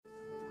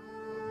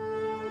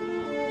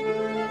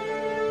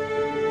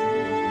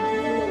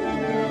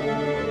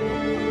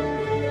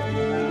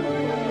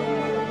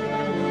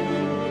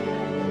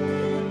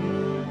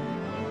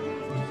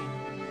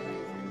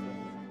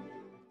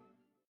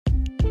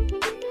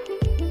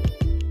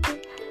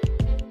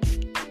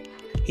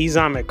He's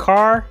Amit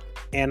Carr,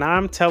 and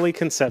I'm Telly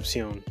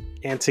Concepcion.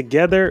 And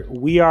together,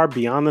 we are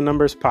Beyond the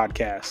Numbers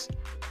podcast.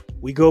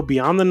 We go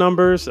beyond the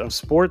numbers of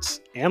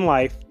sports and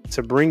life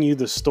to bring you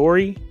the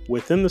story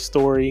within the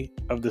story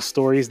of the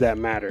stories that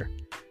matter.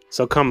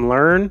 So come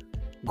learn,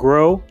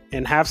 grow,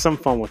 and have some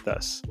fun with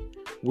us.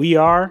 We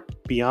are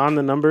Beyond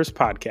the Numbers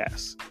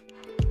podcast.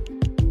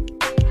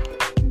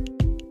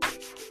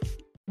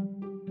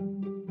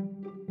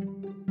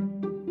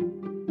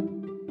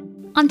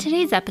 On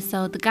today's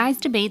episode, the guys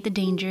debate the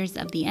dangers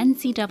of the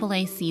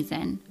NCAA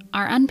season.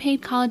 Are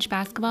unpaid college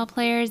basketball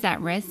players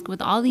at risk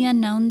with all the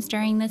unknowns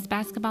during this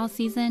basketball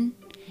season?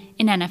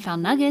 In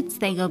NFL Nuggets,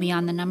 they go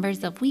beyond the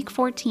numbers of Week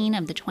 14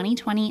 of the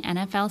 2020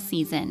 NFL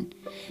season.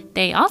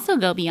 They also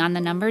go beyond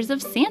the numbers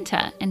of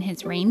Santa and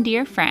his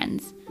reindeer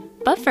friends.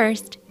 But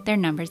first, their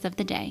numbers of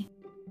the day.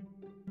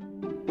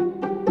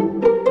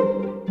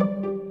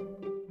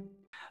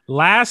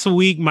 Last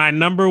week, my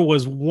number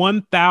was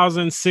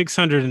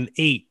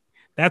 1,608.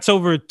 That's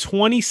over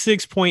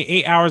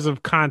 26.8 hours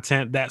of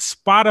content that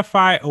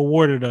Spotify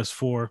awarded us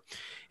for.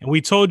 And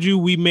we told you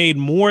we made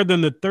more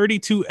than the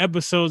 32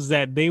 episodes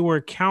that they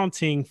were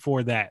counting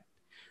for that.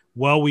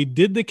 Well, we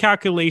did the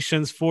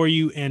calculations for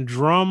you, and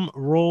drum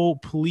roll,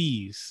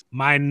 please.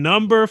 My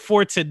number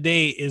for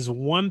today is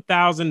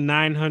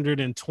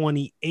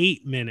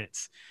 1,928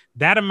 minutes.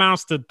 That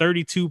amounts to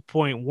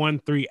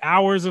 32.13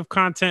 hours of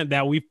content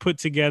that we've put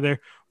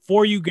together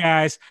for you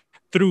guys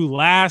through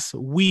last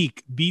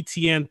week,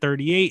 BTN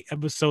 38,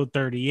 episode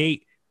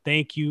 38.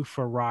 Thank you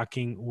for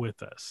rocking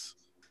with us.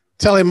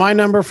 Telly, my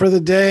number for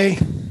the day,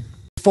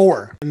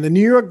 4. And the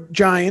New York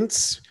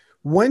Giants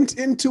went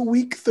into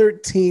week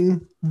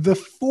 13, the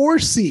 4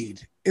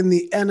 seed in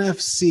the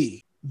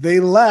NFC. They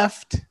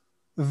left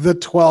the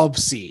 12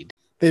 seed.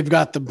 They've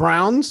got the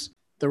Browns,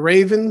 the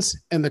Ravens,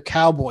 and the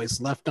Cowboys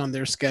left on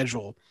their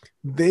schedule.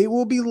 They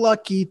will be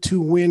lucky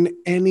to win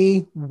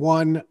any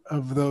one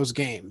of those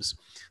games.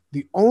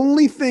 The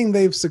only thing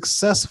they've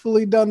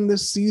successfully done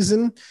this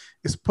season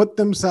is put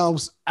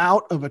themselves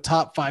out of a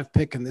top 5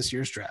 pick in this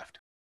year's draft.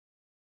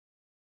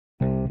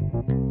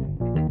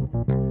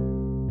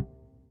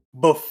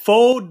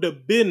 Before the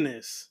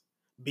business,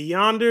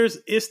 Beyonders,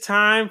 it's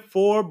time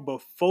for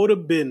Before the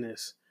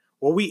Business,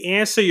 where we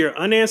answer your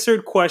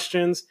unanswered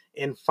questions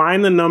and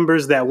find the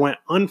numbers that went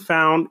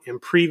unfound in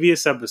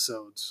previous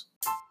episodes.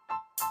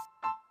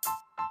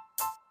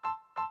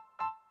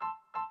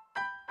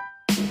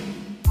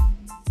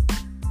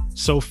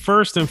 So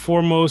first and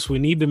foremost, we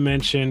need to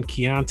mention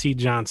Keontae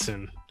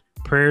Johnson.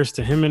 Prayers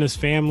to him and his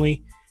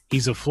family.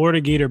 He's a Florida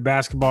Gator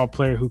basketball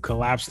player who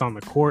collapsed on the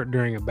court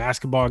during a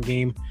basketball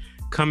game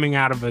coming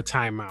out of a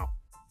timeout.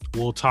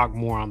 We'll talk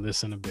more on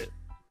this in a bit.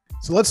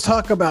 So let's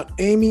talk about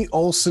Amy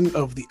Olson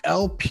of the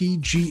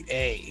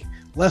LPGA.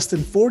 Less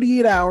than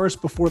 48 hours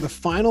before the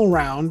final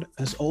round,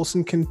 as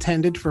Olson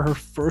contended for her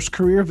first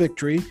career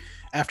victory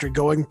after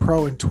going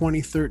pro in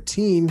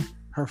 2013,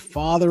 her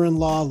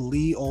father-in-law,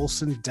 Lee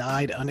Olson,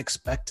 died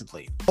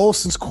unexpectedly.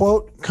 Olson's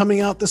quote, coming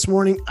out this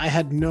morning, "I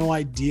had no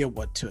idea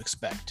what to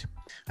expect.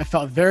 I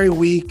felt very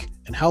weak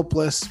and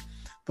helpless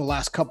the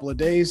last couple of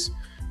days.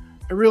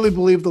 I really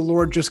believe the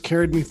Lord just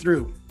carried me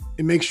through.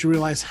 It makes you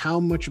realize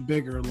how much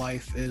bigger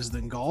life is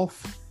than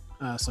golf."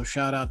 So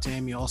shout out to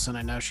Amy Olson.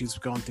 I know she's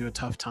going through a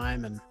tough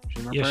time, and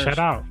she's in prayers. Shout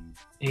out.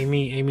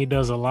 Amy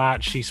does a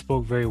lot. She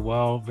spoke very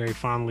well, very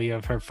fondly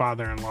of her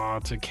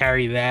father-in-law. To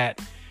carry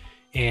that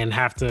and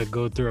have to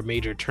go through a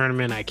major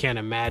tournament, I can't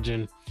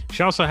imagine.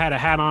 She also had a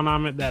hat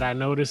on it that I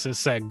noticed. It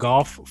said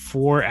Golf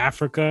for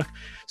Africa.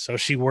 So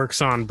she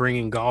works on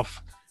bringing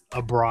golf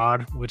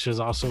abroad, which is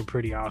also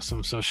pretty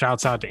awesome. So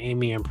shouts out to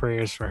Amy and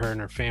prayers for her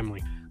and her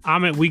family.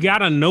 Amit, we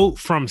got a note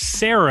from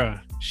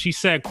Sarah. She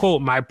said,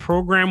 quote, "My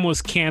program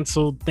was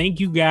canceled.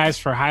 Thank you guys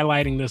for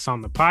highlighting this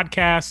on the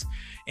podcast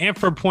and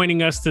for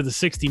pointing us to the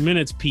 60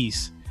 Minutes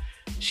piece.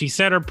 She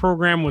said her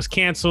program was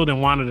canceled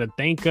and wanted to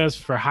thank us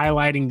for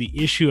highlighting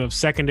the issue of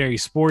secondary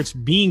sports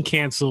being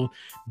canceled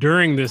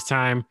during this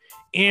time.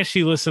 And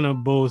she listened to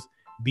both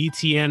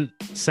BTN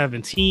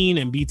 17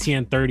 and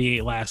BTN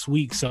 38 last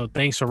week. So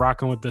thanks for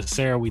rocking with us,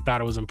 Sarah. We thought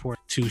it was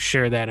important to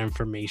share that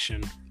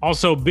information.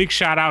 Also, big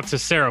shout out to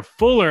Sarah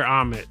Fuller,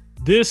 Amit.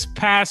 This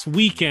past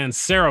weekend,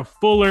 Sarah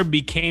Fuller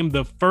became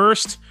the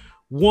first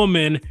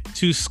woman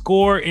to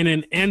score in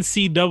an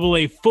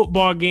NCAA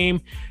football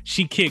game.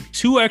 She kicked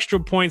 2 extra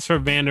points for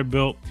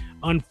Vanderbilt.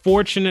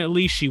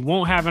 Unfortunately, she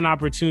won't have an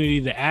opportunity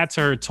to add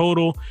to her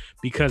total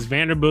because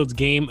Vanderbilt's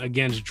game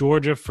against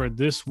Georgia for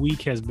this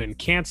week has been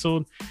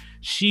canceled.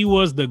 She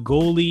was the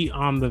goalie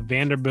on the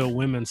Vanderbilt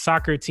women's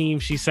soccer team.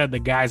 She said the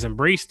guys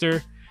embraced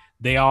her.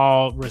 They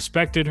all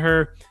respected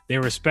her. They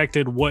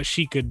respected what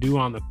she could do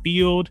on the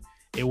field.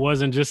 It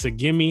wasn't just a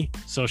gimme.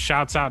 So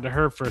shouts out to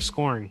her for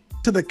scoring.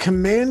 To the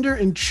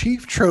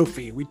Commander-in-Chief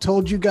Trophy. We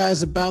told you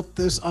guys about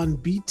this on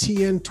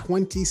BTN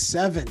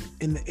 27.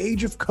 In the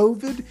age of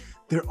COVID,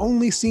 there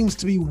only seems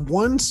to be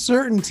one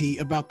certainty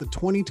about the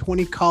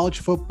 2020 college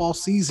football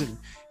season,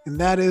 and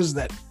that is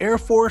that Air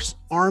Force,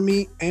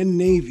 Army, and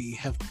Navy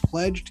have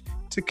pledged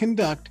to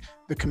conduct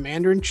the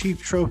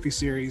Commander-in-Chief Trophy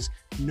Series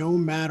no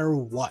matter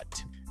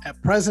what.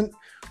 At present,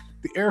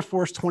 the Air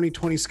Force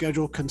 2020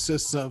 schedule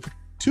consists of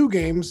 2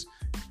 games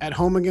at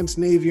home against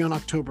Navy on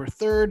October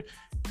 3rd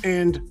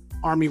and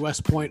Army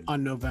West Point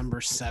on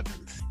November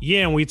 7th. Yeah,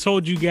 and we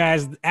told you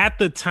guys at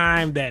the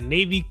time that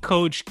Navy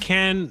coach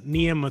Ken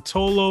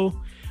Niumatalolo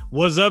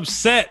was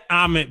upset,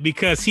 Amit,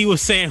 because he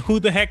was saying, who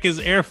the heck is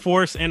Air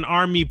Force and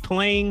Army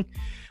playing?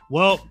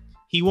 Well,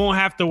 he won't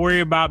have to worry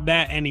about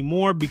that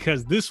anymore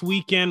because this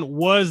weekend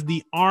was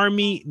the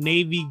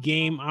Army-Navy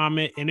game,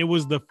 Amit, and it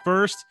was the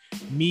first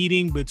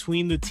meeting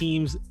between the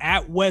teams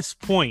at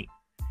West Point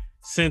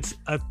since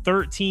a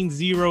 13-0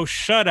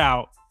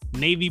 shutout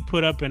Navy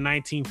put up in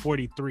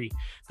 1943.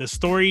 The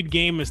storied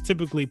game is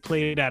typically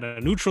played at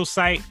a neutral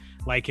site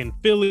like in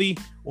Philly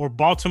or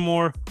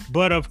Baltimore,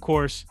 but of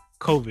course,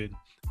 COVID.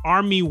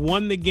 Army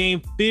won the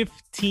game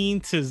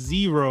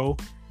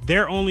 15-0,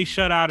 their only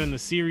shutout in the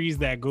series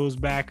that goes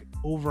back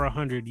over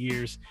 100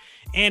 years.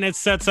 And it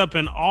sets up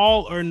an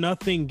all or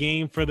nothing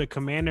game for the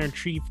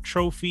Commander-in-Chief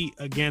Trophy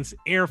against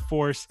Air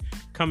Force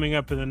coming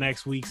up in the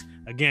next weeks.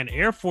 Again,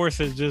 Air Force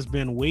has just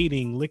been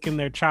waiting, licking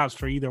their chops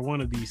for either one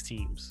of these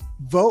teams.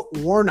 Vote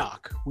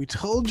Warnock. We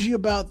told you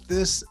about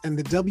this and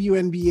the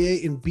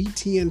WNBA in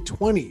BTN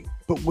 20,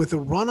 but with a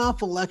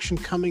runoff election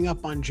coming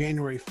up on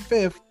January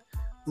 5th,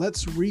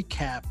 let's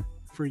recap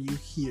for you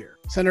here.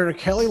 Senator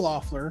Kelly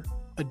Loeffler,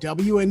 a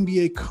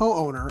WNBA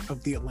co-owner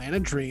of the Atlanta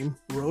Dream,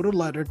 wrote a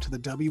letter to the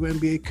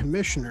WNBA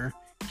commissioner,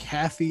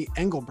 Kathy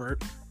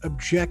Engelbert,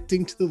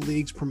 objecting to the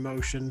league's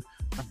promotion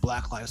of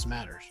Black Lives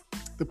Matter.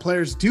 The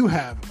players do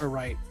have a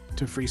right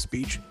to free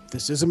speech.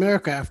 This is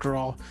America after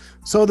all.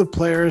 So the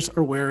players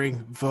are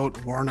wearing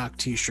Vote Warnock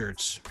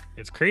t-shirts.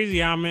 It's crazy,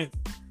 Amit.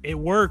 It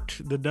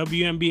worked. The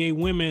WNBA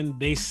women,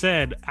 they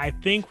said, I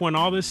think when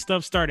all this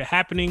stuff started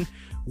happening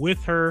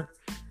with her,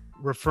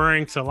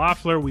 referring to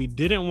Loeffler, we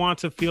didn't want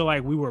to feel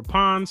like we were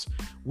pawns.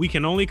 We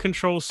can only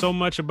control so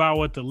much about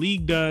what the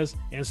league does.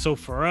 And so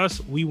for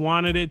us, we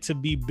wanted it to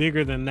be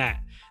bigger than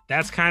that.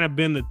 That's kind of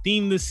been the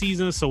theme this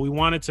season. So we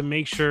wanted to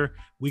make sure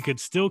we could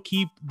still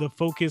keep the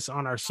focus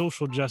on our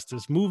social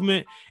justice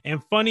movement.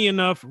 And funny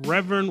enough,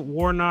 Reverend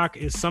Warnock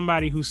is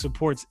somebody who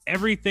supports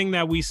everything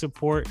that we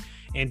support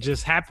and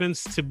just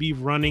happens to be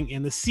running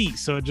in the seat.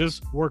 So it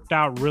just worked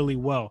out really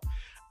well.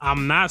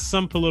 I'm not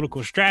some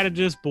political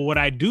strategist, but what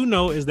I do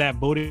know is that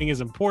voting is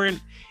important.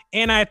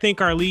 And I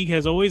think our league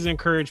has always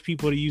encouraged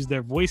people to use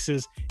their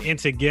voices and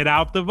to get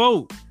out the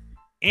vote.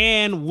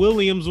 And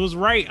Williams was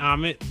right,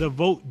 Amit. The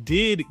vote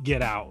did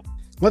get out.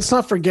 Let's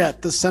not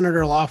forget that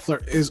Senator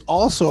Loeffler is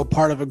also a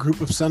part of a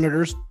group of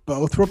senators,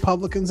 both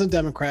Republicans and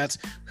Democrats,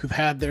 who've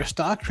had their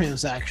stock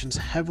transactions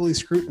heavily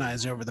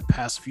scrutinized over the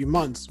past few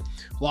months.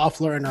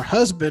 Loeffler and her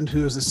husband,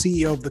 who is the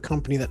CEO of the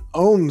company that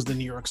owns the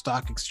New York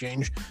Stock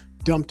Exchange,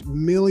 dumped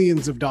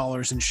millions of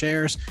dollars in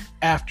shares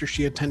after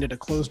she attended a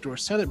closed-door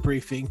Senate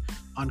briefing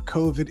on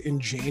COVID in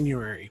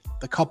January.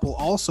 The couple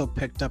also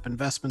picked up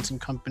investments in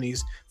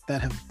companies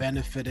that have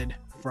benefited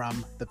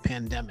from the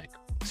pandemic.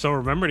 So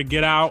remember to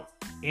get out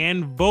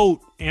and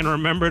vote, and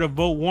remember to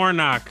vote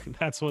Warnock.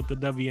 That's what the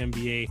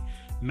WNBA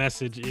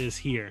message is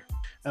here.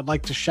 I'd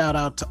like to shout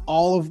out to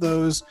all of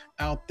those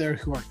out there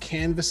who are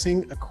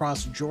canvassing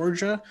across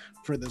Georgia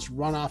for this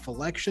runoff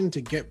election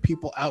to get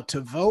people out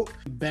to vote.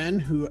 Ben,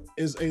 who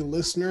is a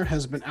listener,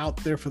 has been out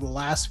there for the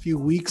last few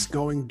weeks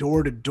going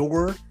door to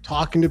door,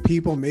 talking to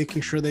people,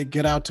 making sure they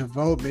get out to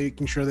vote,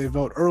 making sure they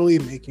vote early,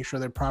 making sure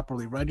they're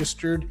properly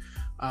registered.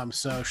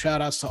 So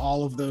shout outs to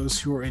all of those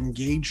who are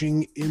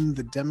engaging in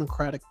the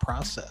democratic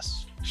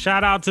process.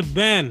 Shout out to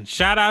Ben.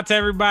 Shout out to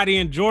everybody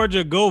in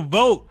Georgia. Go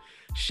vote.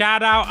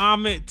 Shout out,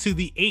 Amit, to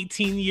the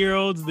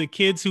 18-year-olds, the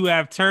kids who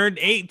have turned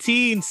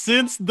 18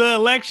 since the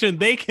election.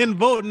 They can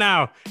vote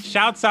now.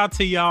 Shouts out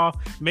to y'all.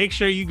 Make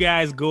sure you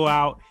guys go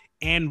out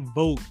and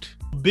vote.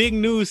 Big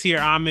news here,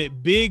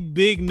 Amit.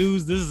 Big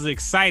news. This is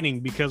exciting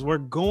because we're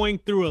going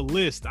through a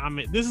list,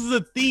 Amit. This is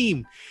a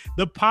theme.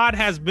 The pod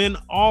has been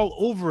all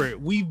over it.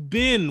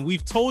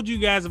 We've told you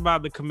guys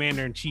about the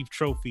Commander-in-Chief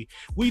Trophy.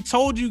 We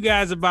told you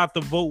guys about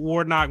the Vote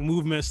Warnock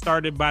movement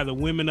started by the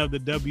women of the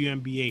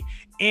WNBA.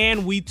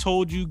 And we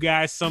told you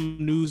guys some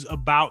news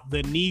about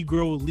the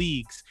Negro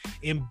Leagues.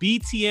 In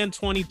BTN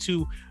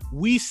 22,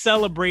 we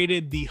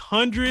celebrated the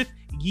 100th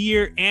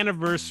year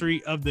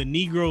anniversary of the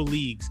Negro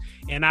Leagues.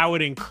 And I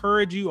would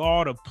encourage you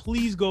all to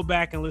please go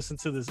back and listen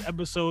to this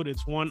episode.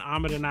 It's one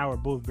Amit and I were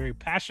both very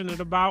passionate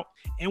about.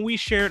 And we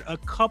shared a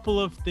couple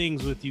of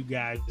things with you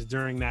guys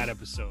during that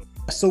episode.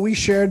 So we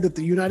shared that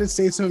the United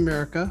States of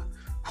America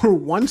were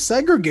once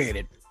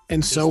segregated.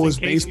 And so was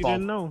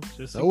baseball.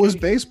 So was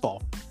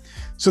baseball.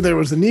 So there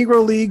was the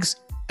Negro Leagues,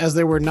 as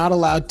they were not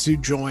allowed to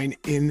join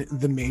in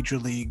the major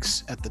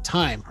leagues at the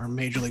time, or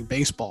Major League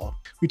Baseball.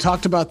 We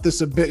talked about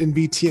this a bit in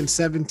BTN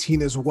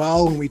 17 as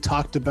well, when we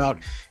talked about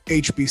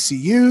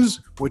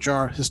HBCUs, which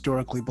are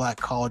historically black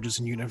colleges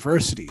and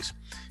universities.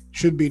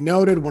 Should be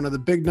noted, one of the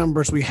big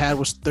numbers we had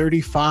was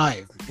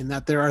 35, in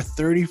that there are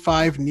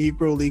 35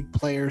 Negro League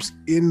players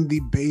in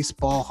the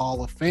Baseball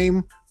Hall of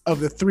Fame. of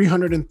the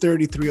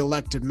 333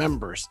 elected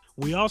members.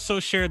 We also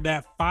shared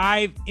that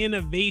 5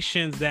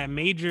 innovations that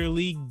Major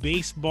League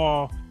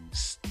Baseball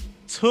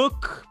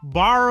took,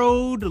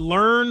 borrowed,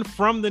 learned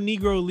from the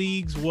Negro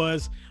Leagues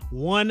was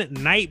 1,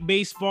 night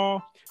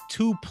baseball,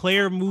 2,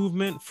 player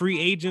movement, free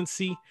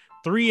agency,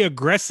 3,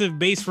 aggressive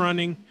base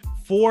running,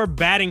 4,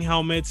 batting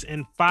helmets,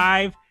 and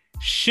 5,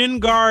 shin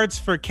guards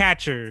for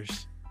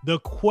catchers. The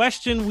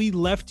question we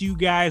left you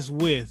guys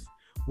with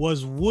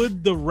was,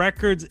 would the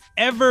records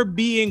ever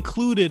be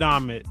included,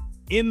 Amit,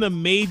 in the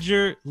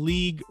Major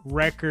League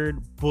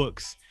record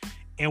books?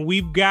 And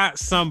we've got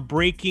some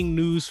breaking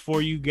news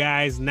for you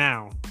guys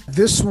now.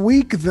 This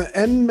week, the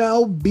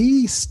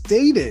MLB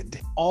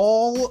stated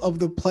all of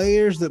the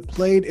players that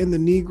played in the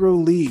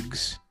Negro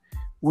Leagues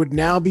would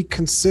now be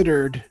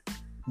considered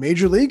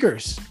major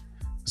leaguers.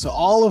 So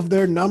all of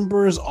their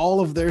numbers,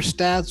 all of their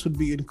stats would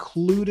be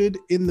included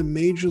in the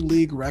Major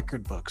League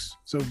record books.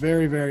 So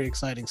very, very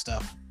exciting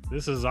stuff.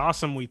 This is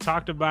awesome. We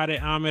talked about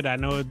it, Amit. I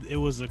know it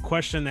was a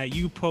question that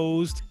you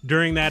posed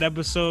during that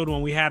episode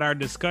when we had our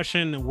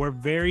discussion. We're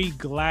very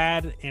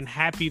glad and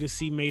happy to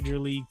see Major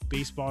League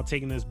Baseball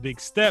taking this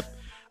big step.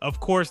 Of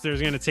course,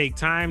 there's going to take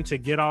time to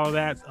get all of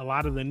that. A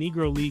lot of the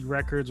Negro League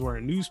records were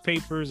in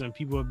newspapers, and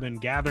people have been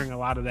gathering a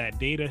lot of that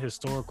data,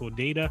 historical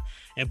data,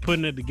 and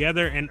putting it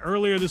together. And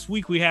earlier this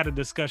week, we had a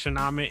discussion,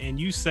 Amit, and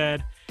you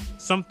said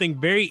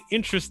something very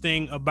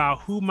interesting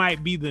about who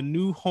might be the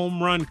new home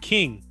run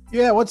king.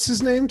 Yeah, what's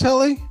his name,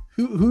 Telly?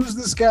 Who's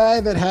this guy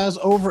that has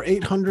over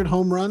 800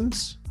 home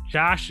runs?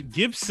 Josh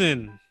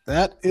Gibson.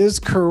 That is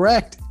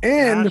correct.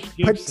 And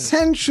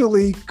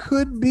potentially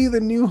could be the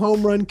new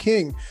home run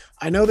king.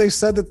 I know they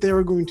said that they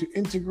were going to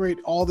integrate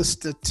all the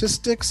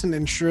statistics and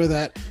ensure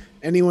that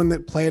anyone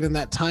that played in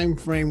that time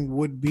frame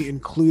would be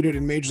included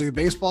in Major League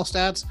Baseball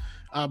stats.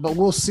 But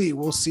we'll see.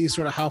 We'll see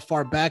sort of how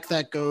far back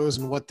that goes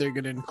and what they're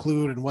going to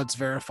include and what's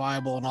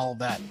verifiable and all of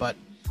that. But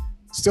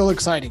still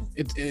exciting.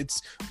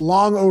 It's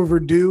long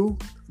overdue.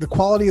 The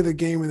quality of the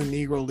game in the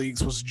Negro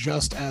Leagues was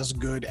just as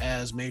good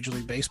as Major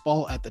League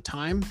Baseball at the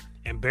time.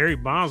 And Barry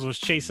Bonds was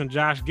chasing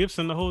Josh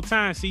Gibson the whole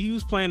time. See, he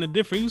was playing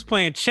he was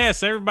playing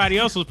chess. Everybody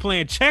else was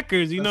playing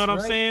checkers. You know what I'm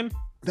saying?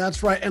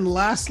 That's right. And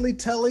lastly,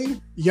 Telly,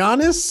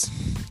 Giannis,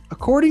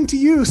 according to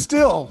you,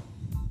 still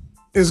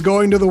is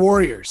going to the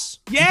Warriors.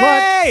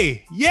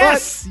 Yay!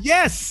 Yes.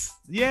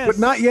 But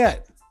not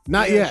yet.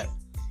 Not yet.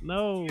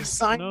 No. He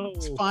signed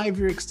his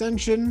 5-year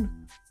extension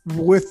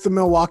with the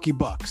Milwaukee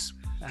Bucks.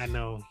 I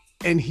know.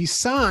 And he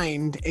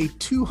signed a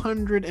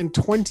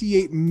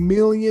 $228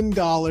 million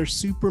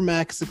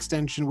Supermax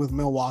extension with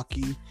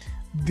Milwaukee,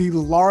 the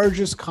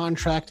largest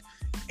contract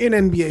in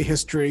NBA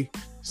history,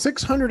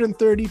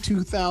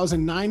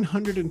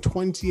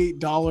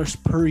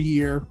 $632,928 per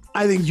year.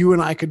 I think you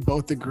and I could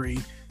both agree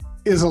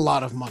is a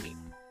lot of money.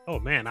 Oh,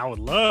 man, I would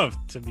love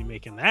to be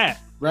making that.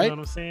 Right? You know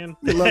what I'm saying?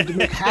 You'd love to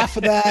make half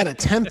of that, a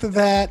tenth of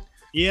that.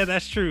 Yeah,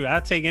 that's true.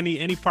 I'll take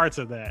any parts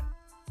of that.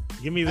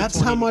 Give me the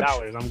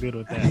 $20. I'm good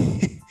with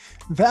that.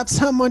 That's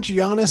how much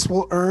Giannis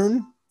will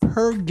earn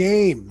per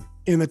game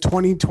in the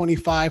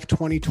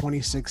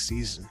 2025-2026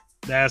 season.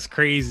 That's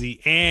crazy.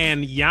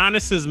 And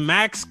Giannis's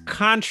max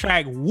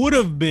contract would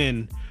have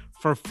been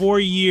for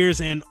 4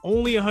 years and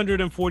only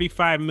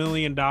 $145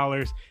 million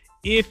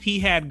if he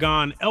had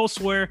gone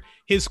elsewhere.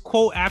 His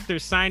quote after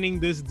signing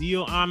this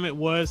deal, Amit,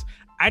 was,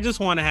 "I just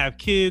want to have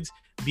kids,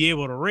 be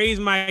able to raise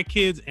my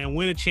kids, and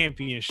win a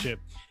championship."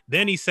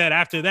 Then he said,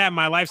 after that,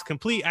 my life's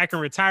complete. I can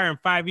retire in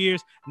 5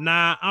 years.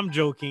 Nah, I'm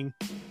joking.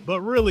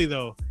 But really,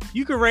 though,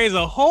 you can raise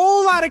a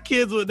whole lot of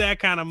kids with that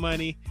kind of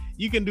money.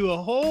 You can do a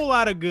whole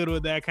lot of good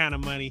with that kind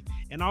of money.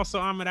 And also,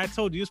 Amit, I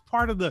told you, it's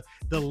part of the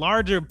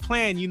larger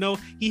plan. You know,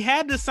 he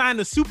had to sign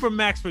the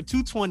Supermax for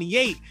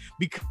 $228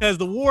 because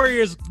the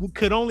Warriors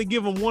could only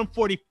give him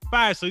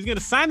 $145. So he's going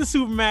to sign the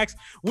Supermax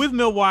with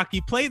Milwaukee,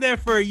 play there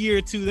for a year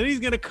or two. Then he's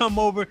going to come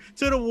over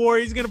to the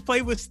Warriors. He's going to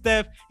play with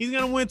Steph. He's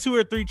going to win 2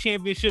 or 3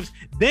 championships.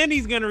 Then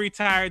he's going to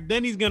retire.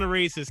 Then he's going to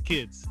raise his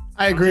kids.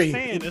 I agree.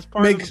 It's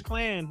part of the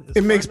plan.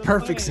 It makes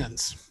perfect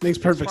sense. Makes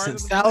perfect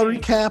sense. Salary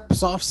cap,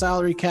 soft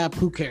salary cap.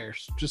 Who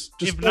cares? Just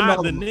if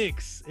not the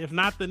Knicks. If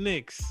not the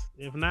Knicks.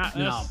 If not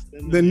us.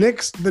 The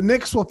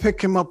Knicks will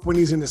pick him up when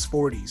he's in his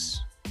 40s.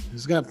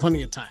 He's got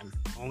plenty of time.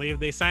 Only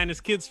if they sign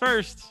his kids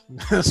first.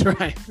 That's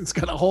right. It's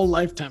got a whole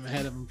lifetime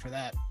ahead of him for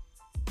that.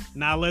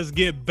 Now let's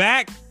get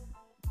back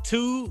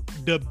to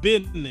the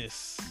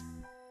business.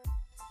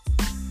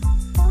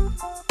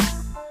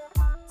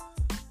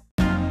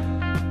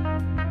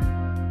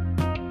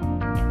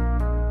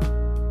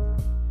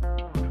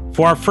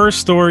 For our first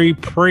story,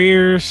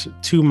 prayers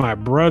to my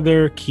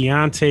brother,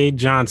 Keontae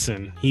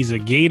Johnson. He's a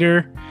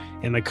Gator,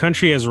 and the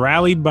country has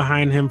rallied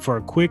behind him for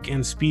a quick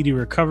and speedy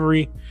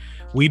recovery.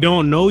 We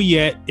don't know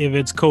yet if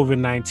it's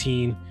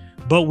COVID-19,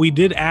 but we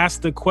did ask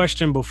the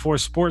question before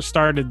sports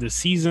started the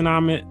season,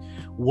 Amit.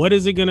 What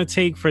is it going to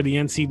take for the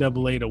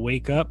NCAA to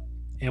wake up?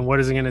 And what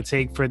is it going to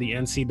take for the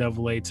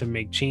NCAA to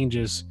make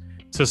changes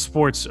to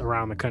sports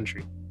around the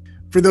country?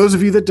 For those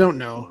of you that don't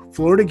know,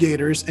 Florida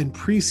Gators and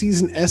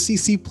preseason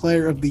SEC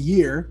Player of the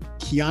Year,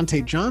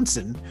 Keontae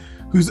Johnson,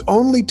 who's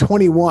only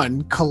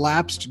 21,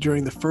 collapsed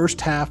during the first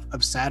half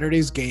of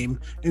Saturday's game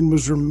and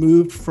was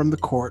removed from the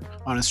court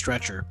on a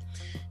stretcher.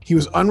 He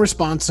was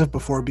unresponsive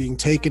before being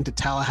taken to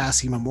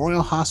Tallahassee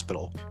Memorial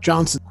Hospital.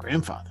 Johnson's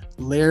grandfather,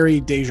 Larry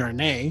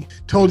Desjardins,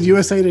 told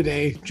USA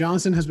Today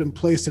Johnson has been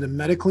placed in a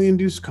medically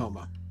induced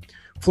coma.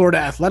 Florida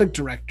Athletic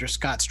Director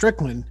Scott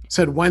Strickland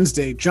said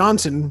Wednesday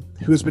Johnson,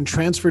 who has been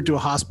transferred to a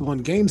hospital in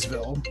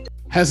Gainesville,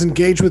 has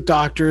engaged with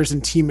doctors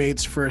and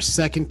teammates for a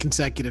second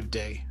consecutive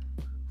day.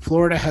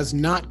 Florida has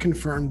not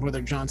confirmed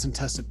whether Johnson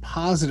tested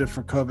positive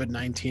for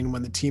COVID-19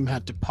 when the team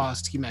had to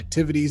pause team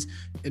activities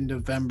in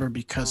November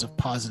because of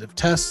positive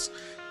tests,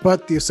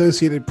 but the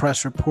Associated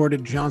Press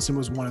reported Johnson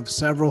was one of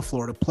several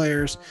Florida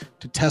players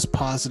to test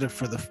positive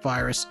for the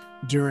virus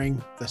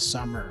during the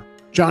summer.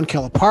 John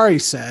Calipari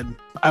said,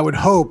 "I would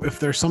hope if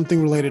there's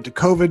something related to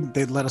COVID,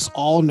 they'd let us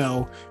all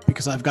know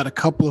because I've got a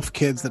couple of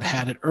kids that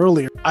had it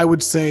earlier. I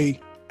would say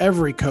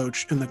every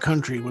coach in the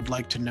country would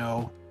like to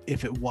know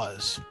if it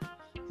was."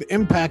 The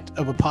impact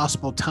of a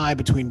possible tie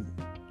between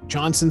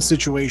Johnson's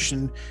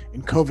situation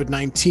and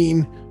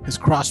COVID-19 has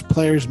crossed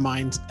players'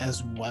 minds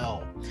as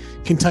well.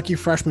 Kentucky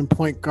freshman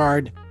point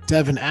guard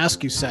Devin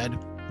Askew said,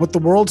 "What the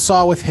world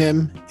saw with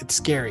him, it's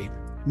scary.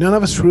 None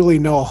of us really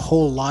know a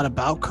whole lot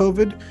about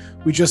COVID.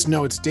 We just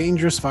know it's a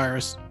dangerous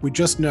virus. We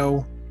just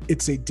know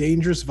it's a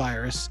dangerous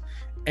virus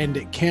and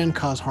it can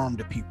cause harm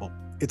to people.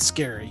 It's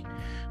scary.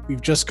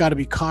 We've just got to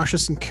be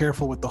cautious and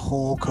careful with the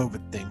whole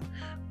COVID thing.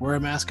 Wear a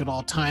mask at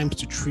all times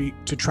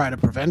to try to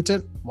prevent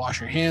it. Wash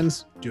your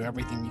hands. Do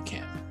everything you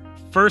can."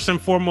 First and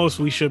foremost,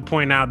 we should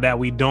point out that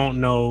we don't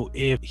know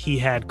if he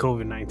had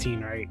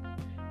COVID-19, right?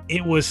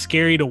 It was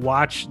scary to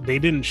watch. They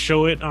didn't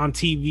show it on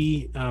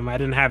TV. I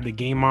didn't have the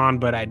game on,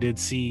 but I did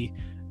see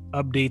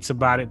updates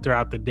about it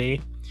throughout the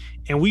day.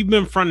 And we've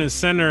been front and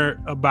center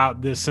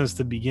about this since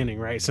the beginning,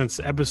 right? Since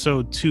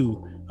episode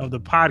 2 of the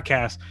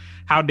podcast,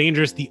 how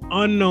dangerous the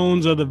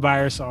unknowns of the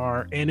virus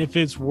are and if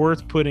it's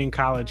worth putting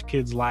college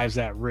kids' lives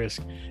at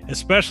risk,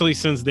 especially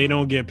since they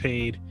don't get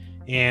paid.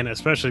 And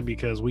especially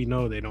because we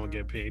know they don't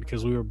get paid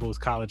because we were both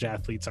college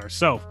athletes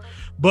ourselves.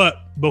 But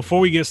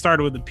before we get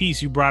started with the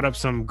piece, you brought up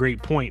some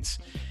great points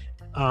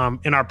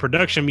in our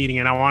production meeting.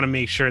 And I want to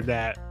make sure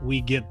that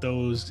we get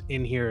those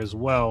in here as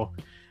well,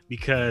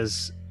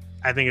 because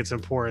I think it's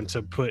important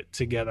to put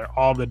together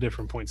all the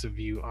different points of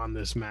view on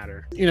this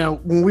matter. You know,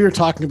 when we were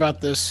talking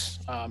about this,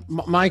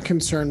 my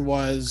concern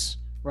was,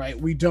 right,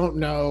 we don't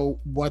know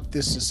what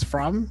this is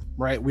from,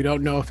 right? We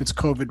don't know if it's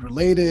COVID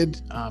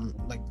related.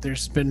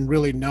 There's been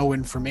really no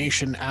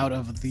information out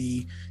of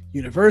the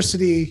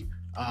university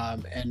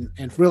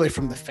and really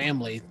from the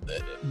family.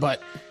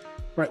 But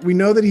right, we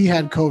know that he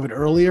had COVID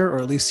earlier, or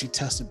at least he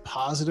tested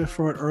positive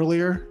for it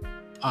earlier.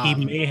 He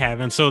may have,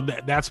 and so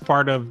that's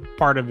part of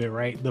it,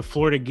 right? The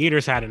Florida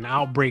Gators had an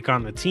outbreak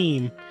on the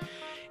team,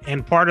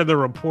 and part of the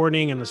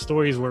reporting and the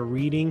stories we're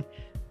reading,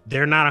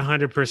 they're not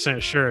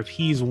 100% sure if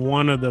he's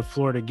one of the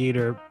Florida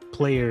Gator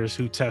players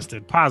who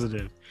tested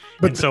positive.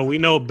 And so we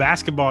know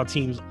basketball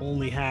teams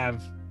only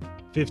have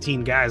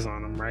 15 guys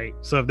on them, right?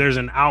 So if there's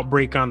an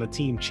outbreak on the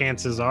team,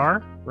 chances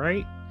are,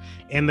 right?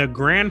 And the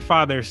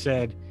grandfather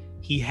said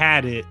he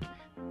had it.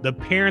 The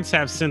parents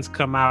have since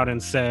come out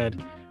and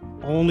said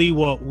only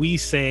what we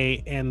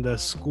say and the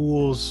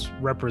school's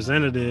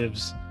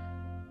representatives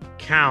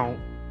count.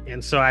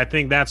 And so I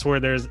think that's where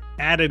there's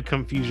added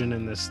confusion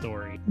in this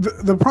story.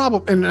 The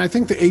problem, and I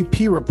think the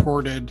AP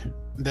reported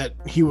that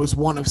he was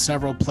one of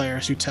several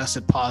players who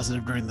tested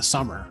positive during the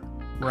summer.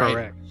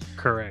 Right?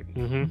 Correct.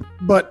 Mm-hmm.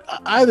 But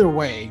either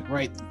way,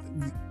 right,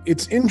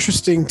 it's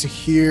interesting to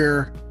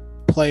hear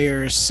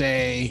players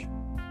say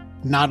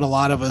not a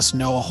lot of us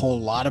know a whole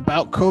lot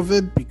about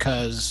COVID,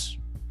 because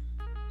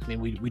I mean,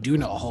 we do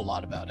know a whole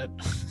lot about it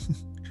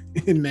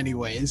in many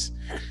ways,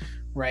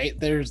 right?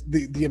 There's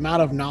the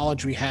amount of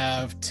knowledge we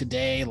have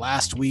today,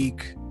 last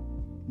week,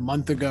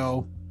 month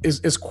ago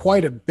is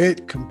quite a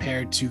bit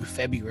compared to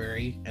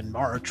February and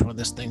March when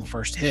this thing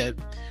first hit,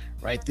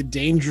 right? The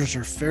dangers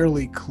are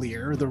fairly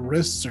clear. The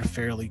risks are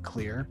fairly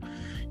clear.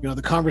 You know,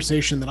 the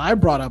conversation that I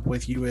brought up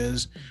with you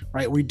is,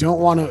 right, we don't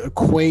want to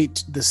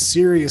equate the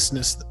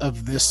seriousness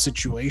of this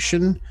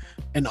situation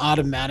and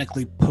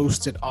automatically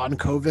post it on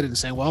COVID and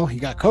say, well, he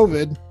got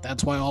COVID,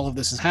 that's why all of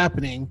this is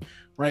happening,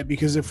 right?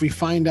 Because if we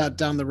find out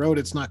down the road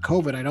it's not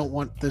COVID, I don't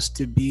want this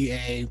to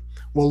be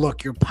well,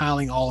 look, you're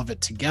piling all of it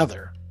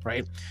together,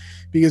 right?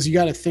 Because you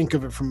got to think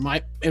of it from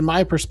in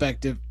my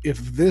perspective, if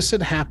this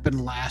had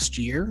happened last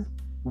year,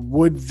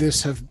 would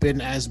this have been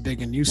as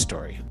big a news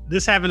story?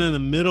 This happened in the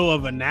middle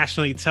of a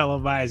nationally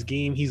televised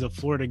game. He's a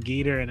Florida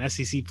Gator and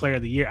SEC Player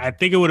of the Year. I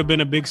think it would have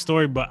been a big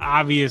story, but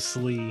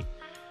obviously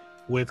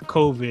with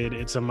COVID,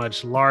 it's a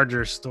much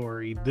larger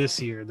story this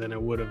year than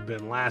it would have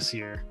been last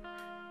year.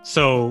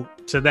 So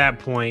to that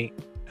point,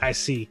 I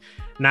see.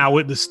 Now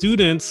with the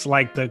students,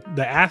 like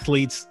the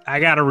athletes, I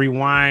got to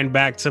rewind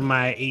back to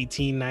my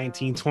 18,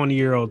 19,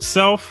 20-year-old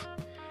self.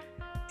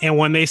 And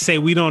when they say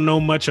we don't know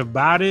much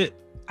about it,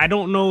 I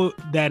don't know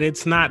that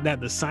it's not that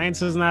the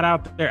science is not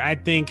out there. I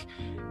think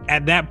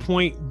at that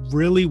point,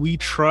 really we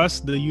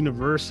trust the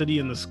university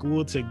and the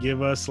school to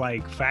give us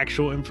like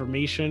factual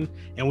information,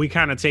 and we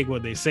kind of take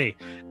what they say.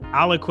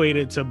 I'll equate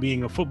it to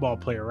being a football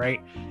player, right?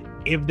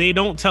 If they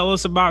don't tell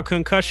us about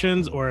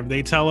concussions, or if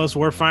they tell us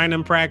we're fine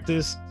in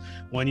practice,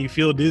 when you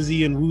feel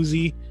dizzy and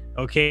woozy,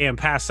 okay, and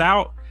pass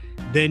out,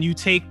 then you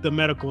take the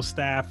medical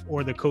staff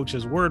or the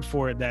coach's word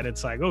for it that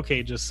it's like,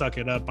 okay, just suck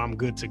it up, I'm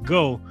good to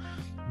go,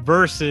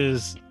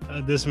 versus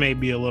this may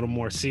be a little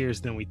more serious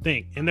than we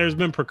think. And there's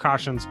been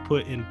precautions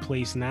put in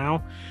place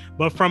now,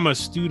 but from a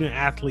student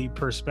athlete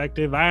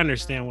perspective, I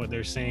understand what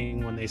they're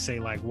saying when they say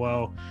like,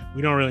 well,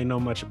 we don't really know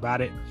much about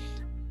it.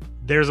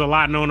 There's a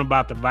lot known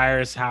about the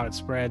virus, how it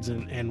spreads,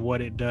 and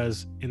what it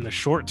does in the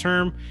short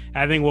term.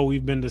 I think what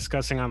we've been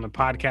discussing on the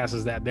podcast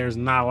is that there's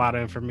not a lot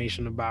of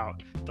information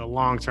about the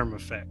long-term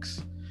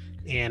effects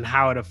and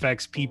how it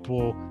affects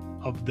people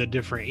of the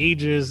different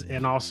ages,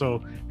 and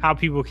also how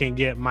people can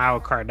get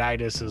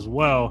myocarditis as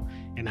well,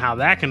 and how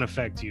that can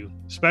affect you,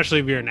 especially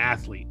if you're an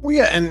athlete. Well,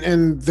 yeah,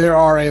 and there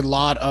are a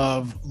lot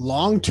of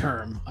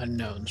long-term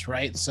unknowns,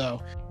 right?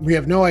 So we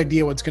have no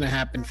idea what's going to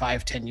happen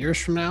 5-10 years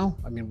from now.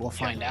 I mean, we'll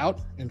find out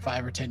in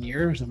 5 or 10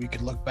 years, and we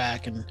could look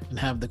back and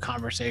have the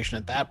conversation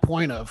at that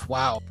point of,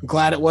 wow, I'm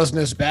glad it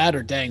wasn't as bad,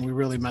 or dang, we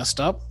really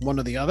messed up, one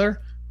or the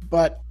other.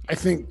 But I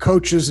think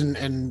coaches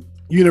and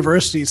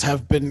universities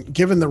have been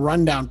given the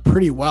rundown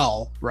pretty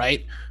well,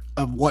 right,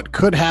 of what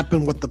could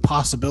happen, what the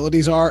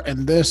possibilities are.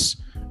 And this,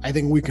 I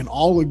think we can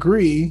all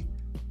agree,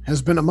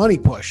 has been a money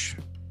push,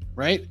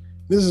 right?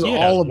 This is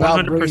all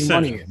about bringing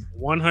money in.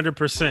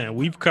 100%.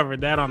 We've covered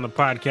that on the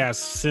podcast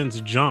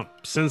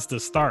since the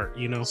start,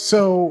 you know?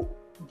 So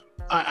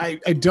I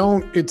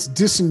don't, it's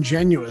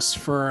disingenuous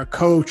for a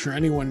coach or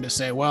anyone to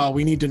say, well,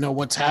 we need to know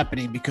what's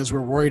happening because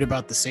we're worried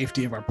about the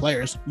safety of our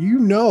players. You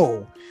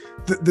know,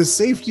 the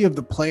safety of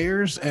the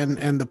players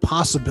and the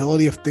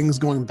possibility of things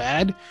going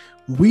bad,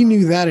 we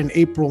knew that in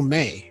April,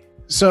 May.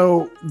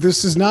 So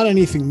this is not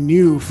anything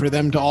new for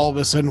them to all of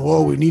a sudden,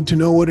 whoa, we need to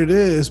know what it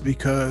is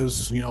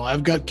because, you know,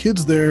 I've got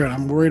kids there and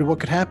I'm worried what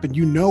could happen.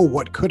 You know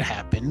what could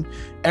happen.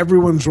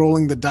 Everyone's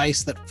rolling the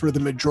dice that for the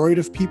majority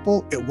of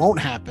people, it won't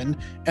happen.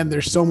 And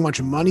there's so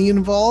much money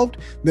involved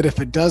that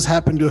if it does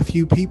happen to a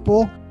few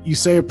people, you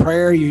say a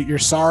prayer, you're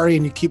sorry,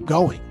 and you keep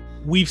going.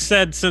 We've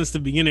said since the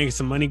beginning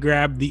it's a money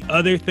grab. The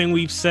other thing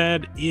we've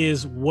said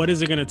is, what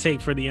is it going to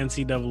take for the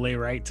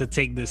NCAA, right, to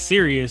take this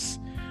serious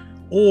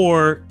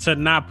or to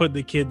not put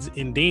the kids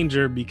in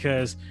danger?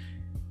 Because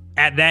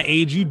at that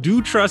age, you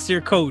do trust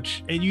your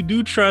coach and you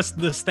do trust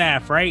the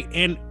staff, right?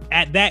 And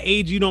at that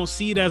age, you don't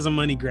see it as a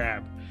money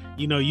grab.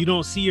 You know, you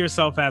don't see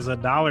yourself as a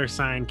dollar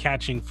sign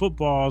catching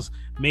footballs,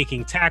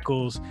 making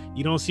tackles.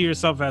 You don't see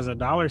yourself as a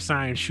dollar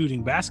sign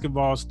shooting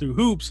basketballs through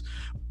hoops.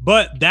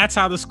 But that's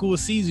how the school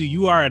sees you.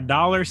 You are a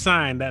dollar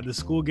sign that the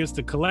school gets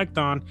to collect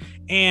on.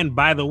 And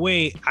by the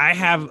way, I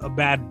have a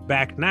bad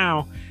back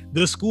now.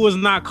 The school is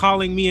not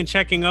calling me and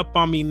checking up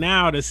on me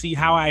now to see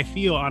how I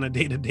feel on a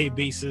day-to-day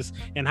basis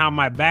and how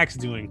my back's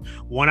doing.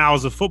 When I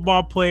was a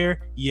football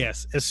player,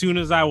 yes. As soon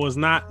as I was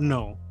not,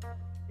 no.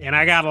 And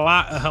I got a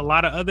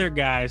lot of other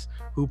guys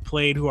who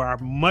played who are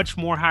much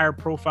more higher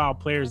profile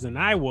players than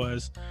I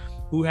was,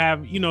 who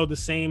have, you know, the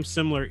same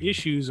similar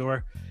issues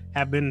or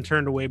have been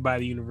turned away by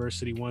the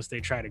university once they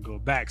try to go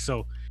back.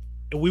 So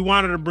we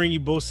wanted to bring you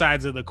both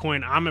sides of the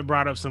coin. Amit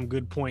brought up some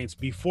good points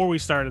before we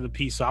started the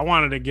piece. So I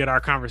wanted to get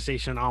our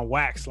conversation on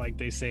wax, like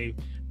they say,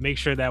 make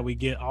sure that we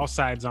get all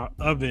sides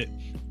of it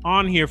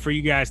on here for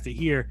you guys to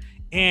hear.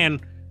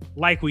 And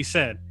like we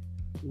said,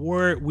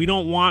 we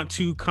don't want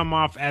to come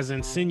off as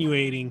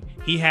insinuating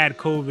he had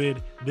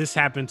COVID, this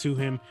happened to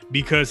him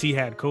because he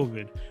had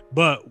COVID.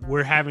 But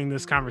we're having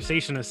this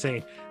conversation to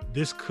say,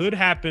 this could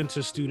happen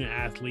to student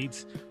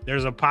athletes.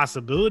 There's a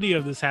possibility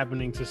of this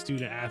happening to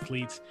student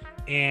athletes.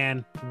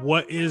 And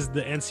what is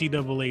the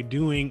NCAA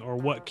doing, or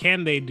what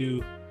can they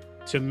do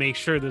to make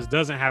sure this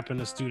doesn't happen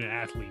to student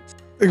athletes?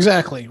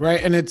 Exactly,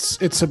 right. And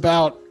it's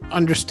about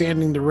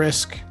understanding the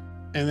risk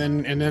and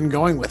then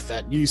going with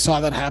that. You saw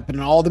that happen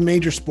in all the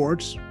major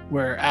sports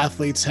where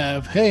athletes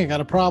have, hey, I got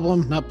a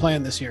problem, not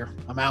playing this year,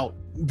 I'm out.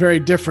 Very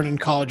different in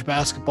college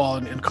basketball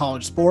and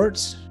college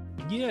sports.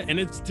 Yeah, and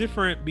it's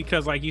different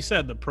because, like you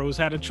said, the pros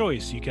had a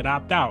choice. You could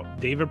opt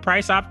out. David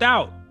Price opted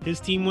out. His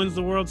team wins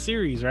the World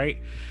Series,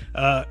 right?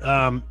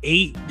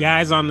 8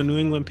 guys on the New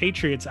England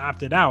Patriots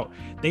opted out.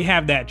 They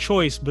have that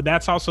choice, but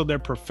that's also their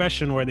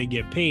profession where they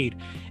get paid.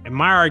 And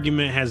my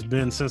argument has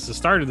been since the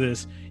start of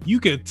this, you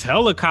could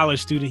tell a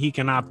college student he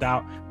can opt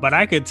out, but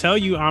I could tell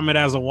you, Amit,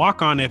 as a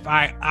walk-on, if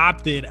I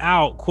opted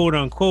out, quote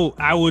unquote,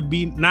 I would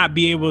not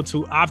be able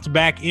to opt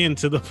back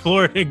into the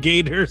Florida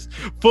Gators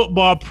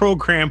football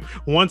program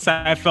once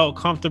I felt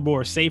comfortable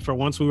or safer,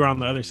 once we were on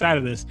the other side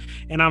of this.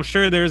 And I'm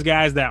sure there's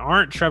guys that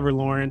aren't Trevor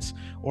Lawrence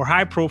or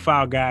high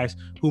profile guys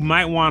who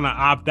might want to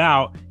opt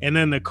out. And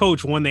then the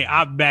coach, when they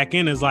opt back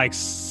in, is like,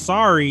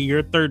 sorry,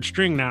 you're third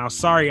string now.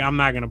 Sorry, I'm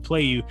not going to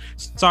play you.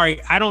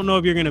 sorry, I don't know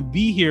if you're going to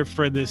be here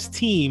for this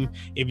team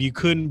if you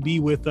couldn't be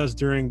with us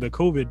during the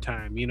COVID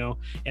time, you know?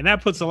 And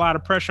that puts a lot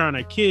of pressure on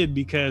a kid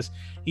because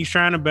he's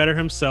trying to better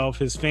himself,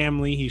 his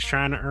family, he's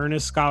trying to earn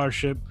his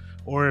scholarship,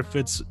 or if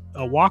it's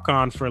a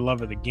walk-on for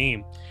love of the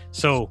game.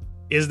 So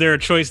is there a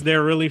choice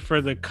there really for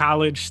the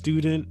college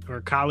student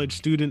or college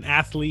student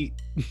athlete?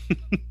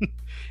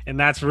 And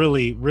that's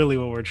really, really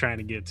what we're trying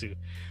to get to.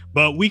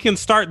 But we can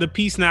start the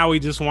piece now. We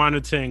just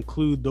wanted to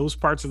include those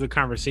parts of the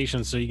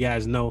conversation so you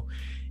guys know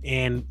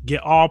and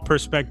get all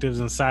perspectives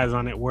and sides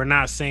on it. We're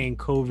not saying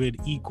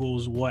COVID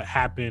equals what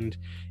happened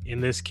in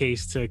this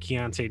case to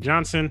Keyontae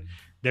Johnson.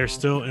 They're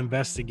still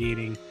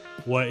investigating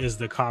what is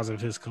the cause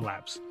of his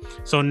collapse.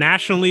 So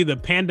nationally, the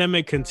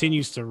pandemic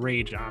continues to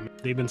rage.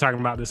 They've been talking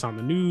about this on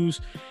the news,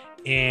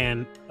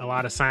 and a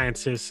lot of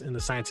scientists in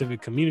the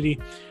scientific community.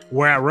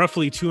 We're at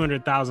roughly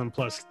 200,000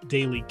 plus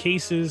daily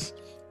cases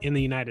in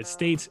the United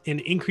States, an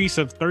increase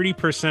of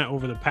 30%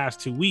 over the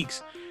past 2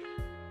 weeks.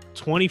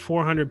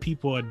 2,400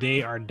 people a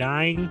day are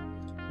dying,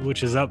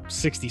 which is up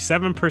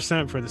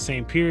 67% for the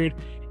same period.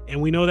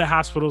 And we know that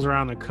hospitals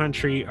around the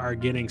country are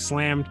getting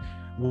slammed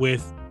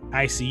with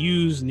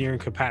ICUs nearing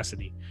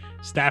capacity.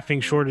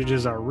 Staffing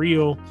shortages are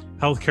real.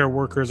 Healthcare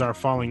workers are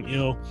falling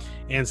ill,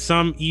 and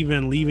some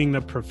even leaving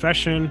the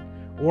profession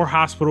or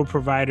hospital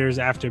providers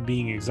after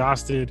being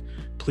exhausted,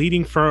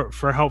 pleading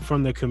for help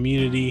from the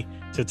community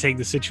to take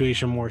the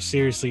situation more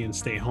seriously and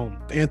stay home.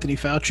 Anthony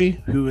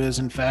Fauci, who is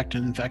in fact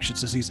an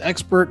infectious disease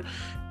expert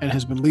and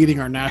has been leading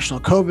our national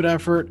COVID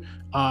effort,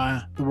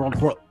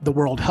 the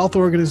World Health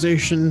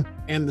Organization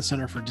and the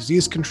Center for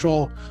Disease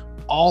Control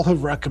all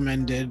have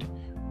recommended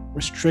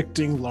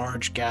restricting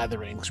large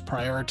gatherings,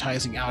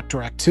 prioritizing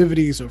outdoor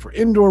activities over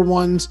indoor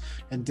ones,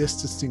 and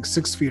distancing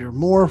 6 feet or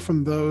more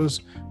from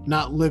those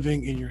not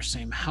living in your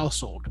same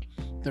household.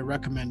 They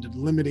recommended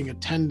limiting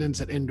attendance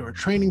at indoor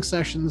training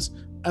sessions,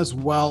 as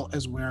well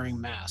as wearing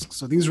masks.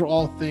 So these are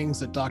all things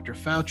that Dr.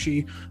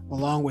 Fauci,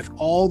 along with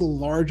all the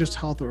largest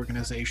health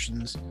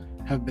organizations,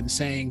 have been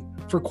saying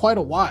for quite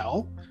a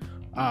while.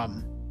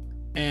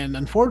 And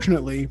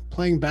unfortunately,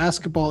 playing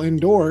basketball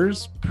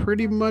indoors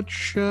pretty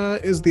much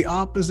is the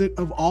opposite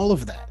of all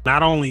of that.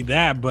 Not only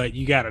that, but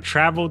you got to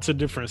travel to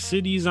different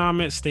cities,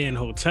 stay in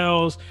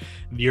hotels.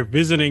 You're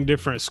visiting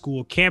different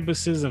school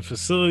campuses and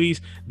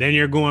facilities. Then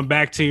you're going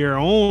back to your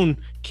own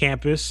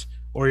campus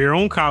or your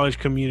own college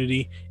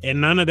community. And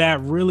none of that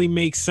really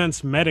makes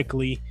sense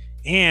medically.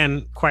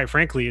 And quite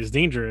frankly, is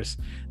dangerous.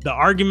 The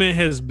argument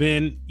has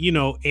been,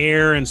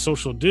 air and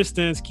social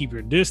distance, keep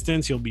your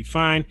distance, you'll be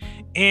fine.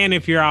 And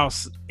if you're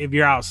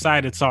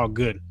outside, it's all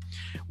good.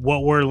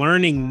 What we're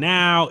learning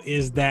now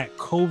is that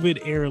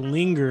COVID air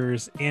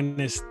lingers and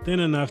is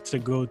thin enough to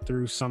go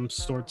through some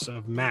sorts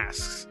of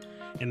masks.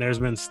 And there's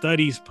been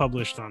studies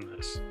published on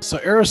this. So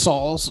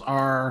aerosols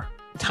are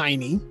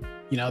tiny.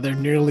 They're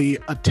nearly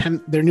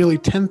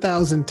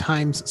 10,000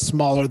 times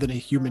smaller than a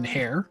human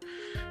hair.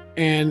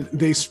 And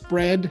they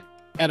spread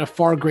at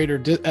far greater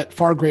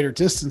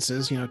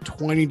distances,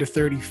 20 to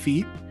 30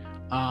 feet,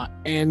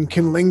 and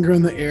can linger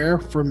in the air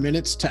for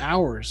minutes to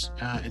hours,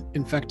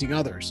 infecting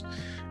others.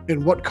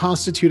 And what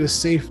constitutes a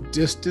safe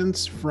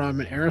distance from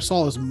an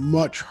aerosol is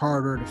much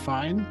harder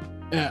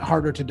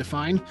to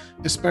define,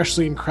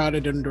 especially in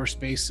crowded indoor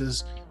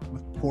spaces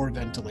with poor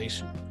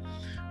ventilation.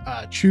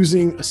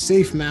 Choosing a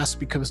safe mask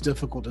becomes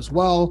difficult as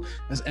well,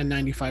 as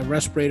N95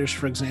 respirators,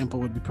 for example,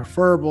 would be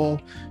preferable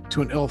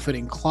to an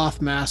ill-fitting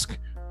cloth mask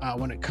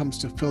when it comes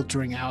to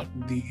filtering out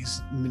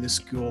these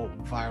minuscule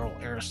viral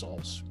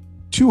aerosols.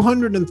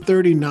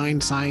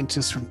 239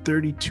 scientists from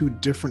 32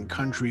 different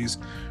countries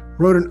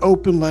wrote an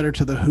open letter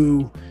to the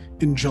WHO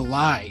in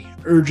July,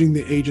 urging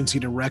the agency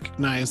to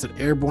recognize that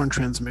airborne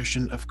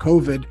transmission of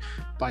COVID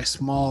by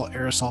small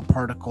aerosol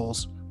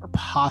particles are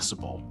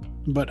possible.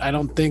 But I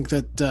don't think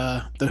that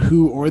the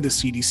WHO or the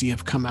CDC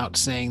have come out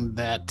saying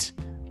that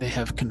they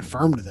have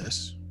confirmed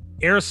this.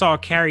 Aerosol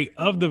carry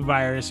of the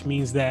virus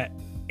means that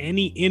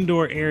any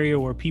indoor area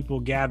where people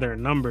gather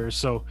in numbers.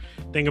 So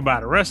think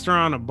about a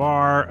restaurant, a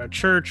bar, a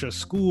church, a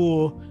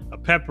school, a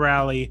pep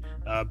rally,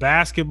 a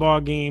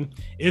basketball game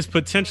is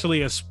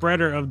potentially a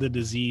spreader of the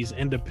disease,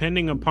 and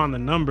depending upon the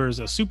numbers,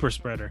 a super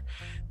spreader.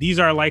 These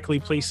are likely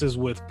places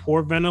with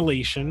poor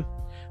ventilation,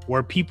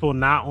 where people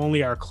not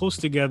only are close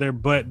together,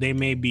 but they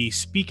may be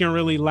speaking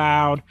really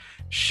loud,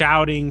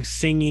 shouting,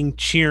 singing,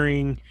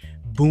 cheering,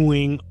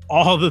 booing,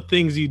 all the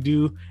things you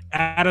do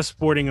at a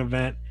sporting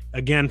event.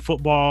 Again,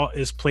 football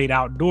is played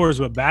outdoors,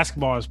 but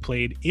basketball is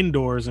played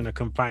indoors in a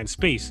confined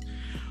space.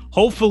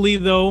 Hopefully,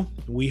 though,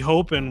 we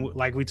hope, and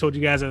like we told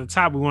you guys at the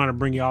top, we want to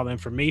bring you all the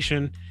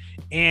information,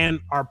 and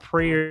our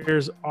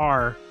prayers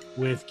are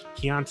with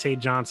Keyontae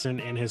Johnson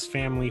and his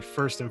family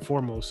first and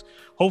foremost.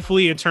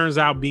 Hopefully it turns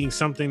out being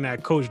something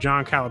that Coach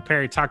John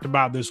Calipari talked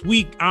about this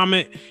week,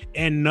 Amit,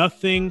 and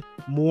nothing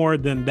more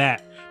than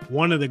that.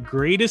 One of the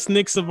greatest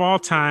Knicks of all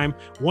time,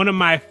 one of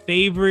my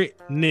favorite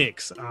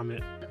Knicks,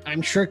 Amit.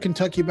 I'm sure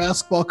Kentucky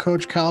basketball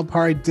coach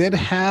Calipari did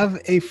have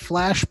a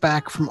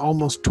flashback from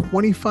almost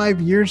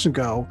 25 years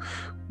ago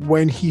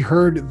when he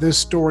heard this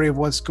story of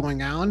what's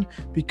going on,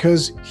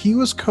 because he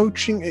was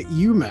coaching at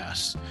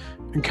UMass,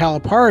 and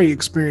Calipari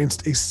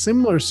experienced a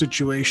similar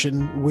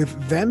situation with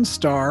then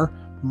star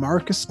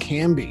Marcus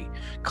Camby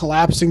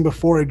collapsing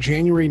before a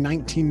January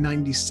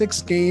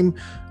 1996 game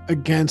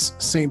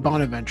against St.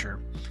 Bonaventure.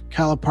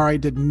 Calipari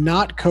did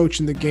not coach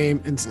in the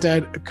game,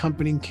 instead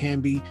accompanying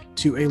Camby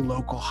to a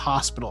local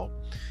hospital.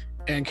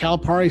 And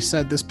Calipari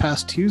said this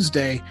past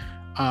Tuesday,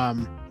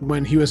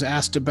 when he was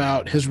asked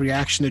about his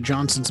reaction to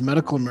Johnson's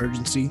medical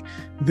emergency,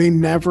 they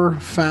never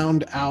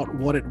found out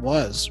what it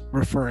was,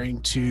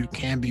 referring to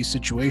Camby's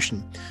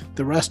situation.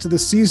 The rest of the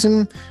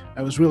season,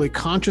 I was really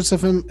conscious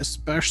of him,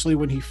 especially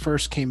when he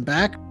first came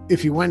back.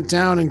 If he went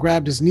down and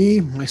grabbed his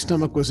knee, my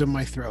stomach was in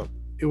my throat.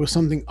 It was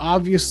something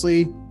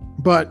obviously,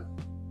 but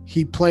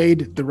he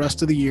played the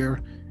rest of the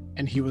year,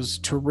 and he was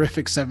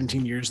terrific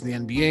 17 years in the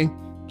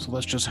NBA. So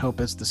let's just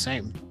hope it's the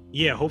same.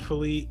 Yeah,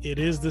 hopefully it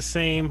is the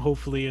same.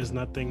 Hopefully it's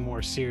nothing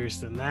more serious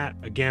than that.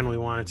 Again, we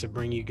wanted to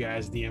bring you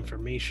guys the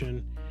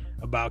information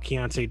about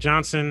Keyontae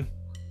Johnson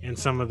and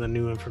some of the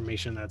new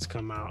information that's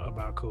come out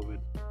about COVID.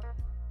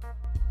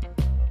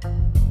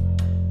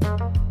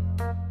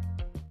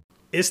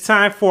 It's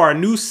time for our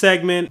new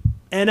segment,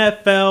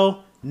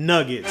 NFL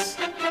Nuggets,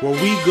 where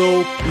we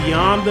go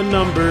beyond the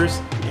numbers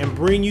and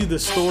bring you the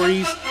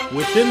stories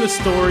within the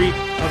story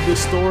of the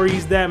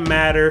stories that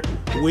matter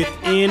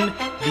within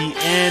the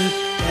NFL.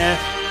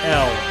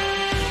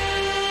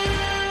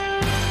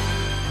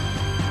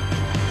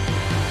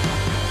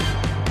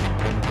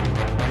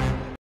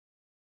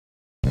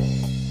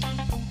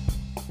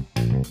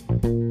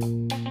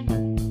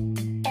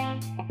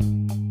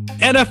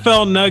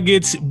 NFL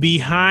Nuggets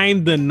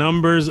behind the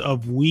numbers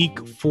of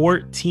week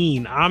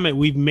 14. Ahmed,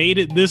 we've made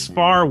it this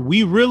far.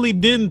 We really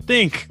didn't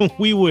think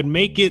we would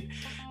make it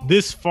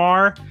this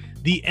far.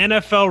 The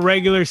NFL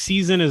regular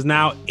season is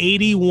now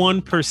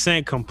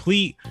 81%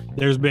 complete.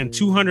 There's been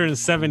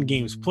 207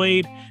 games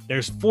played.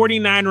 There's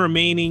 49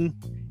 remaining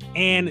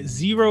and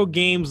 0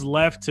 games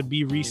left to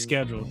be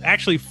rescheduled.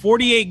 Actually,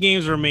 48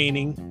 games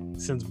remaining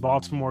since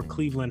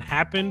Baltimore-Cleveland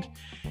happened,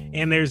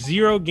 and there's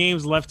 0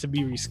 games left to be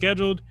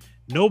rescheduled.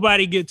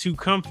 Nobody get too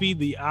comfy.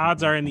 The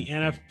odds are in the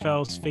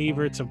NFL's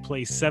favor to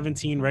play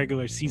 17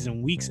 regular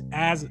season weeks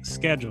as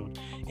scheduled.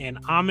 And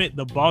Ahmed,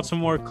 the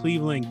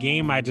Baltimore-Cleveland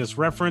game I just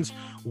referenced,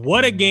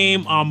 what a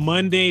game on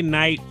Monday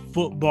Night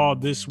Football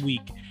this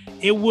week.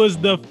 It was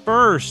the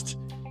first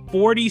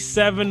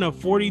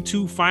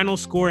 47-42 final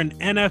score in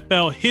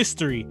NFL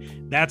history.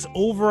 That's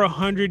over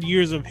 100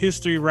 years of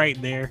history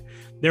right there.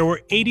 There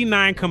were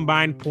 89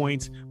 combined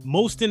points,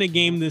 most in a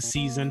game this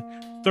season.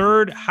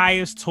 Third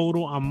highest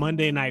total on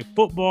Monday Night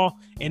Football,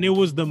 and it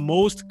was the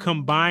most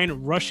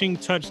combined rushing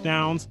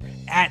touchdowns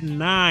at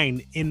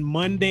 9 in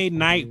Monday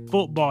Night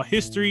Football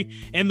history,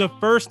 and the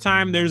first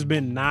time there's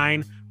been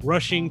 9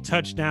 rushing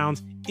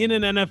touchdowns in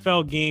an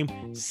NFL game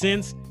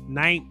since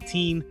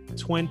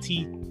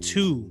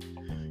 1922.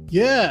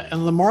 Yeah,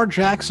 and Lamar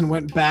Jackson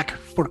went back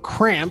for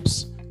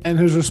cramps, and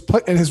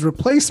his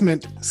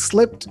replacement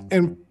slipped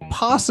and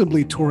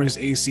possibly tore his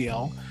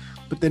ACL.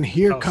 But then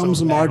here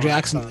comes Lamar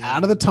Jackson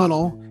out of the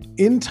tunnel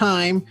in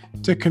time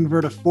to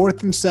convert a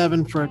 4th and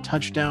 7 for a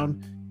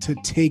touchdown to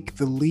take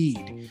the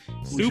lead.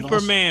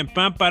 Superman,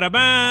 bum, ba, da,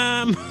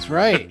 bum. That's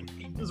right.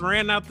 He just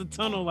ran out the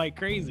tunnel like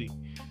crazy.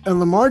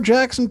 And Lamar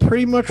Jackson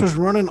pretty much was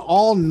running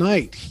all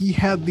night. He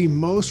had the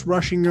most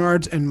rushing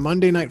yards in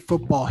Monday Night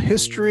Football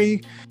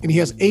history, and he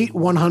has 8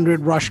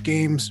 100 rush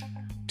games,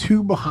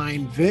 2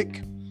 behind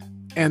Vic,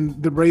 and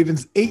the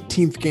Ravens'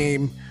 18th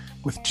game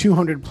with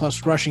 200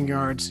 plus rushing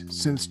yards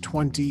since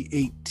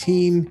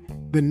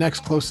 2018. The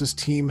next closest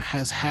team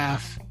has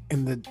half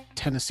in the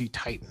Tennessee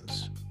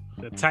Titans.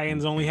 The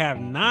Titans only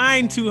have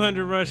 9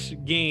 200 rush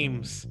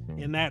games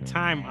in that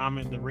time.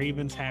 The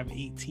Ravens have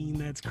 18.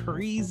 That's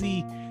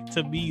crazy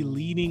to be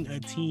leading a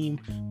team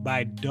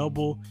by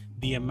double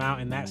the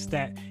amount in that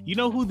stat. You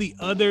know who the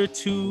other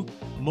 2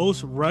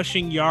 most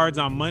rushing yards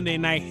on Monday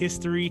Night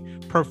history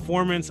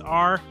performance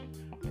are?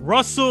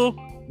 Russell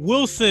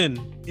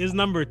Wilson is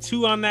number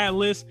 2 on that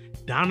list.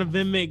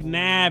 Donovan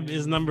McNabb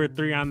is number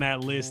 3 on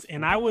that list.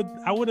 And I would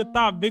have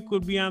thought Vic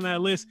would be on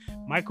that list.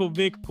 Michael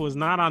Vick was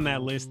not on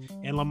that list.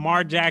 And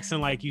Lamar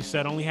Jackson, like you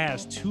said, only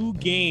has 2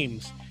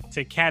 games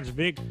to catch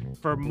Vic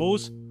for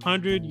most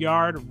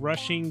 100-yard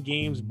rushing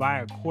games by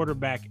a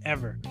quarterback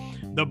ever.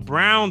 The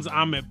Browns,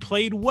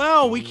 played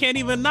well. We can't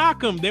even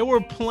knock them. They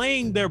were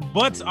playing their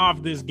butts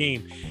off this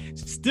game.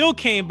 Still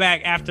came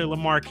back after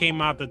Lamar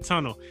came out the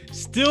tunnel.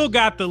 Still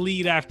got the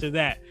lead after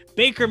that.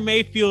 Baker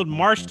Mayfield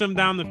marched him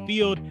down the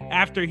field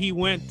after he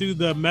went through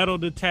the metal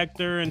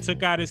detector and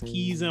took out his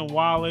keys and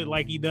wallet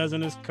like he does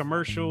in his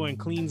commercial and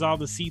cleans all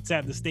the seats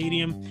at the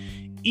stadium.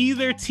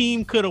 Either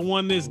team could have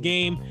won this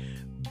game,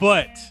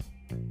 but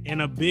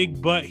and a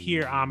big but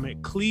here,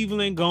 Ahmed.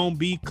 Cleveland gonna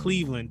be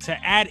Cleveland.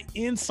 To add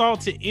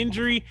insult to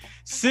injury,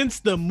 since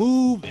the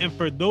move, and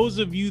for those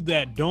of you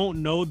that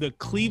don't know, the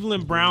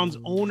Cleveland Browns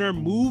owner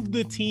moved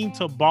the team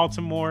to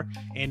Baltimore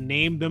and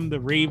named them the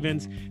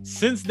Ravens.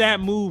 Since that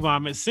move,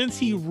 Ahmed, since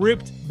he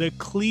ripped the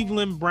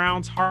Cleveland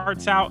Browns'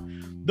 hearts out,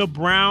 the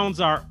Browns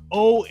are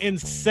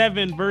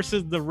 0-7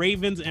 versus the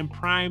Ravens in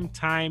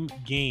primetime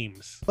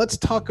games. Let's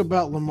talk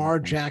about Lamar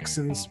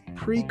Jackson's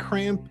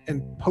pre-cramp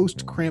and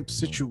post-cramp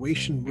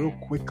situation real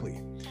quickly.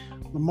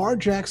 Lamar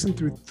Jackson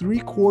threw 3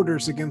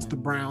 quarters against the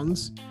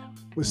Browns,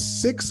 was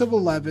 6 of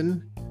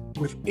 11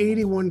 with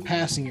 81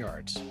 passing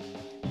yards.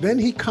 Then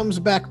he comes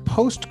back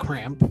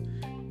post-cramp,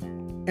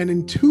 and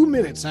in 2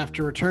 minutes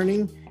after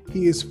returning,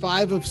 he is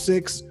 5 of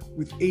 6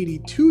 with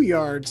 82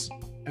 yards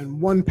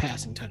and 1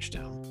 passing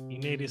touchdown.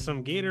 Needed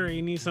some Gatorade,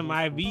 he needs some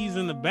IVs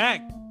in the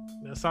back.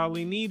 That's all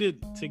he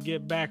needed to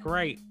get back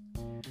right.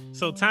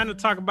 So time to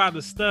talk about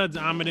the studs,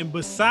 Ahmed. And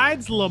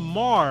besides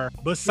Lamar,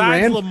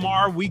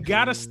 we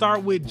got to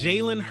start with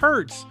Jalen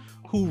Hurts,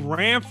 who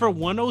ran for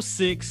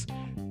 106,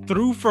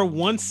 threw for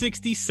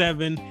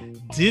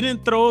 167,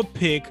 didn't throw a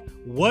pick,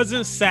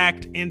 wasn't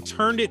sacked, and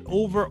turned it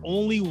over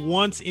only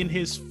once in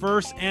his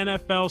first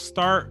NFL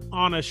start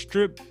on a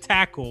strip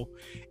tackle,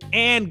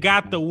 and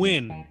got the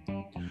win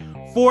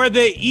for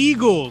the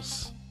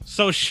Eagles.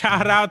 So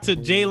shout out to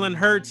Jalen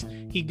Hurts.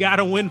 He got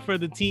a win for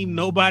the team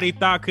nobody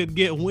thought could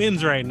get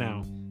wins right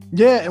now.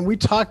 Yeah, and we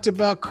talked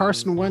about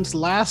Carson Wentz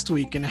last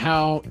week and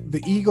how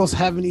the Eagles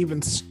haven't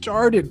even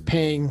started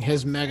paying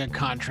his mega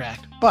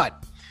contract.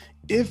 But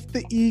if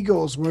the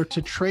Eagles were to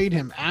trade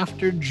him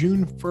after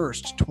June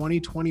 1st,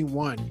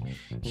 2021,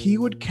 he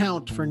would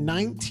count for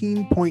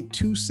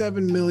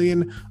 $19.27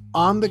 million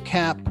on the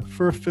cap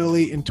for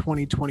Philly in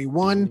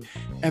 2021,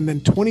 and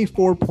then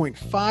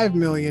 $24.5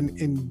 million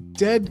in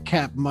dead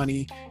cap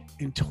money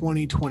in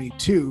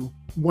 2022,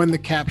 when the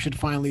cap should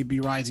finally be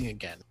rising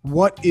again.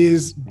 What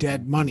is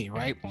dead money,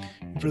 right?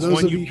 For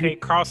those of you pay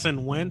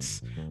Carson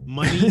Wentz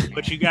money,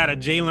 but you got a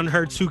Jalen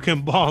Hurts who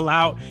can ball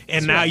out,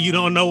 and now you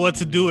don't know what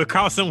to do with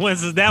Carson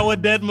Wentz. Is that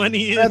what dead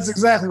money is? That's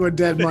exactly what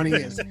dead money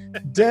is.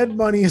 Dead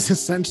money is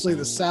essentially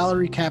the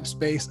salary cap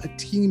space a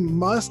team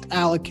must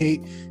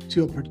allocate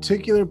to a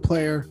particular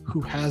player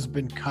who has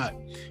been cut.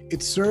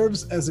 It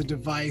serves as a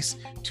device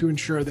to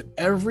ensure that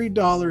every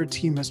dollar a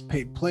team has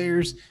paid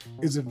players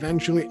is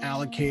eventually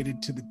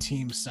allocated to the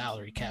team's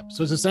salary cap.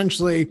 So it's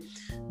essentially,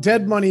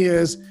 dead money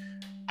is,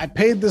 I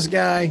paid this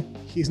guy,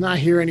 he's not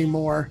here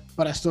anymore,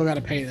 but I still got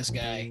to pay this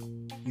guy.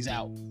 He's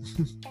out.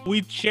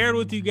 We shared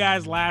with you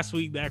guys last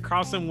week that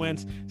Carson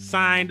Wentz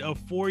signed a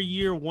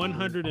 4-year,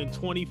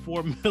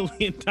 $124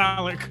 million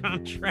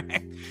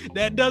contract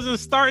that doesn't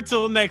start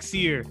till next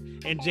year.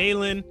 And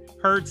Jalen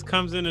Hurts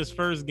comes in his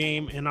first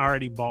game and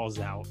already balls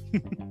out.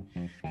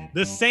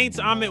 The Saints,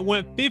 Ahmed,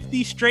 went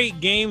 50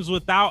 straight games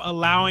without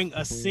allowing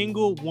a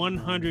single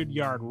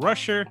 100-yard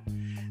rusher.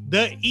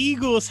 The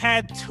Eagles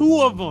had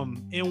 2 of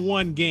them in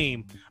one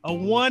game.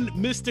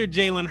 Mr.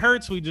 Jalen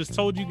Hurts, we just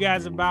told you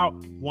guys about,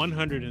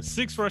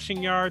 106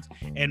 rushing yards,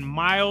 and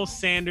Miles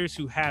Sanders,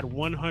 who had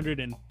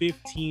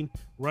 115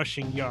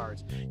 rushing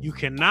yards. You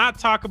cannot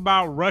talk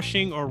about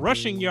rushing or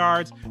rushing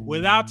yards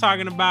without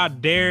talking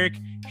about Derrick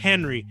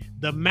Henry.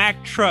 The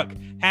Mack truck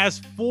has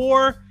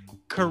 4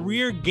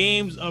 career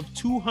games of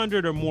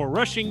 200 or more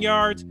rushing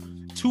yards,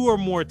 2 or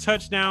more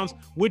touchdowns,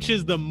 which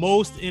is the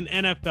most in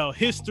NFL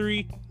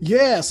history.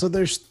 Yeah, so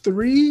there's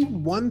 3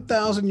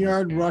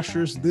 1,000-yard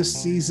rushers this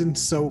season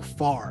so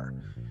far.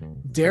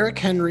 Derrick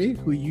Henry,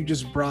 who you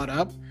just brought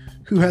up,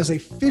 who has a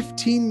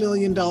 $15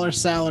 million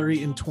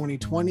salary in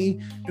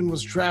 2020 and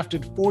was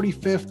drafted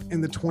 45th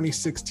in the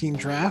 2016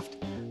 draft.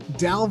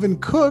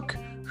 Dalvin Cook,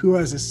 who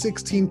has a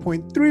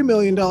 $16.3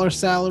 million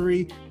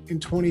salary in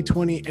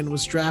 2020 and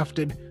was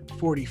drafted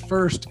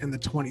 41st in the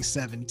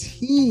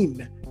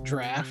 2017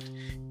 draft.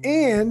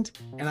 And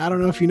I don't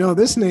know if you know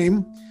this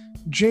name,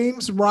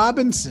 James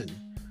Robinson,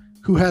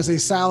 who has a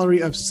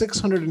salary of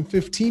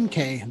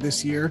 $615K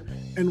this year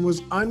and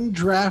was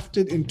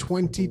undrafted in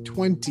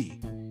 2020.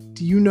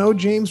 Do you know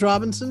James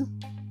Robinson?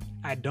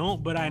 I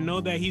don't, but I know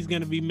that he's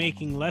going to be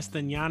making less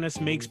than Giannis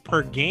makes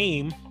per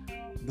game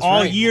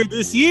all year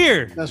this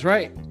year. That's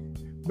right.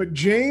 But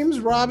James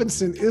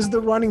Robinson is the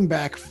running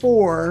back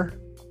for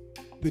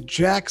the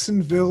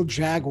Jacksonville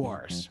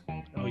Jaguars.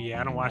 Oh,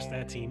 yeah, I don't watch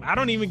that team. I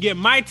don't even get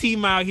my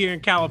team out here in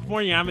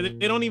California. I mean,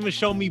 they don't even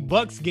show me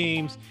Bucks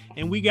games,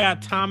 and we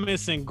got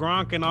Thomas and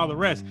Gronk and all the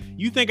rest.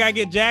 You think I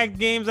get Jag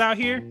games out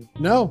here?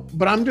 No,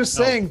 but I'm just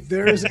saying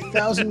there is a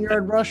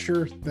 1,000-yard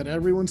rusher that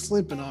everyone's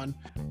sleeping on.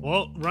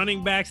 Well,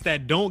 running backs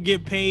that don't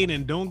get paid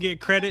and don't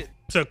get credit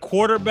to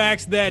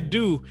quarterbacks that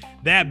do.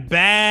 That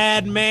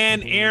bad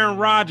man Aaron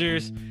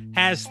Rodgers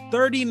has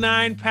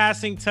 39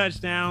 passing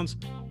touchdowns,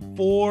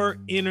 4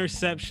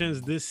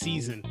 interceptions this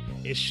season.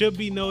 It should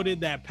be noted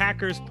that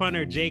Packers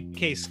punter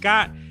J.K.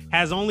 Scott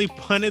has only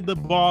punted the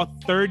ball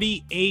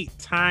 38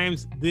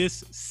 times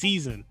this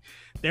season.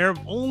 There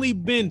have only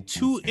been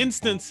 2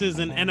 instances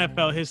in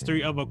NFL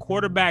history of a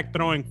quarterback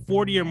throwing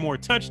 40 or more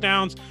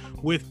touchdowns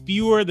with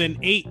fewer than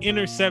 8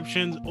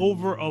 interceptions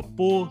over a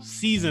full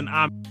season.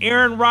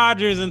 Aaron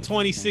Rodgers in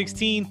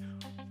 2016,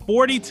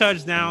 40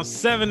 touchdowns,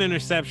 7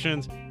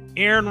 interceptions.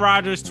 Aaron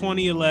Rodgers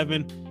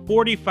 2011,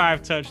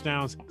 45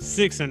 touchdowns,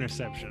 6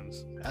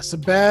 interceptions. That's a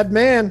bad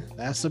man.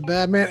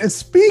 And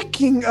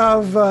speaking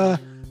of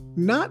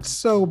not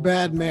so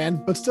bad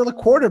man, but still a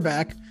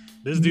quarterback,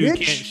 this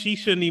dude she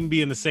shouldn't even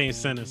be in the same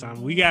sentence.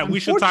 We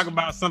should talk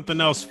about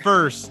something else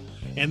first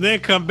and then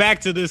come back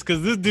to this,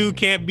 because this dude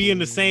can't be in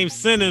the same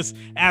sentence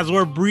as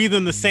we're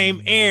breathing the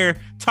same air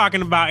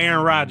talking about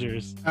Aaron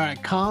Rodgers. All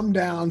right, calm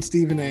down,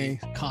 Stephen A.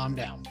 Calm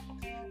down.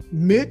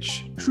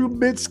 Mitch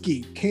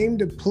Trubisky came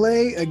to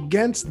play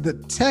against the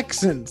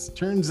Texans.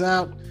 Turns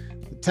out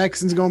the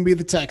Texans going to be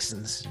the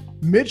Texans.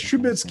 Mitch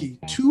Trubisky,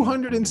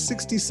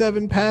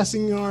 267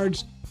 passing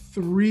yards,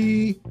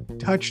 3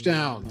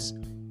 touchdowns.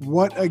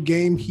 What a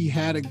game he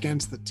had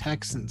against the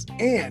Texans.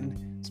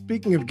 And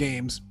speaking of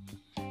games,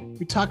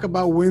 we talk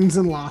about wins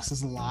and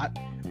losses a lot,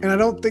 and I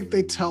don't think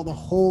they tell the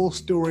whole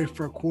story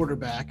for a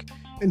quarterback.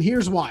 And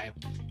here's why.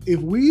 If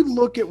we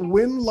look at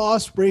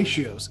win-loss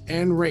ratios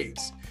and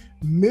rates,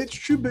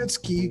 Mitch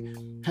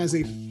Trubisky has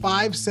a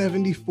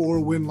 574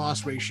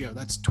 win-loss ratio.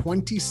 That's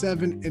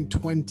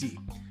 27-20.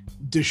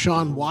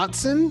 Deshaun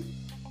Watson,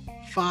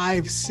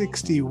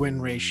 560 win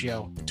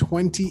ratio,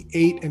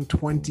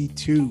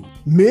 28-22.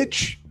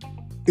 Mitch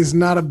is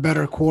not a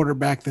better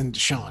quarterback than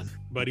Deshaun.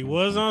 But he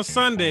was on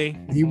Sunday.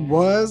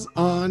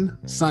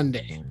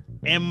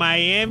 And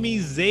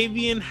Miami's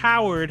Xavier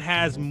Howard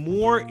has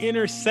more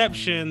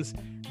interceptions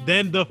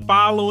than the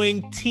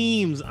following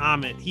teams,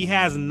 Amit. He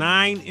has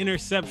 9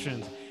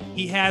 interceptions.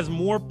 He has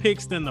more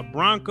picks than the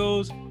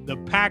Broncos, the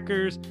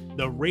Packers,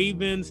 the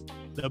Ravens,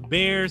 the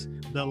Bears,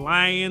 the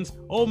Lions,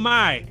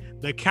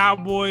 the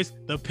Cowboys,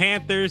 the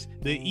Panthers,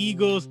 the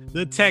Eagles,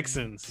 the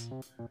Texans.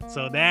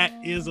 So that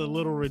is a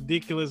little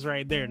ridiculous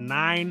right there.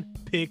 9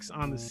 picks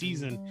on the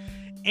season.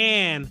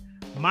 And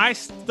my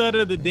stud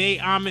of the day,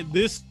 Amit,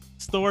 this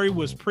story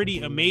was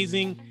pretty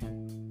amazing.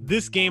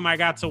 This game I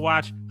got to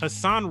watch,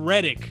 Hassan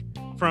Reddick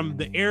from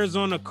the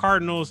Arizona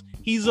Cardinals.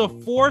 He's a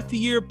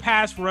 4th-year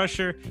pass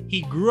rusher.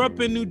 He grew up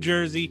in New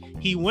Jersey.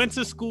 He went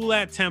to school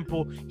at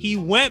Temple. He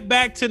went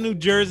back to New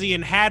Jersey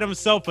and had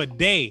himself a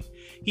day.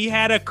 He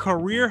had a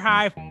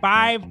career-high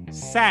 5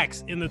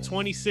 sacks in the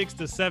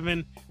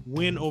 26-7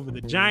 win over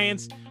the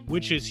Giants,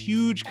 which is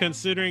huge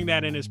considering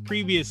that in his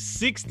previous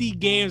 60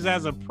 games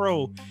as a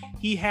pro,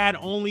 he had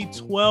only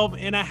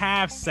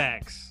 12.5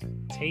 sacks.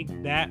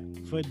 Take that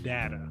for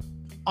data.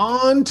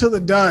 On to the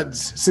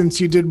duds. Since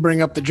you did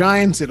bring up the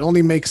Giants, it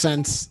only makes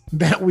sense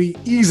that we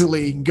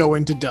easily go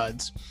into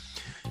duds.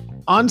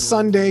 On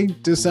Sunday,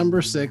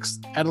 December 6th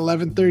at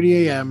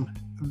 11:30 a.m.,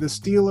 the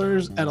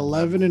Steelers at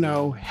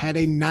 11-0 had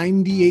a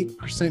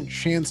 98%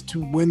 chance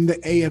to win the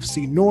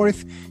AFC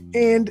North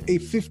and a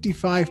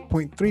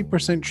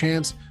 55.3%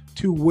 chance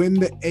to win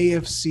the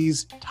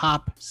AFC's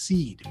top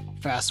seed.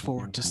 Fast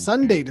forward to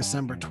Sunday,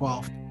 December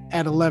 12th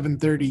at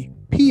 11:30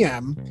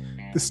 p.m.,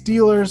 the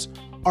Steelers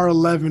are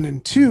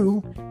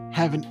 11-2,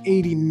 have an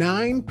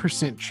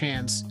 89%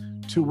 chance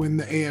to win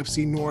the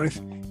AFC North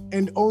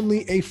and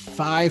only a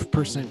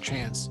 5%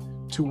 chance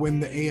to win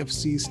the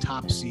AFC's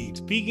top seed.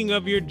 Speaking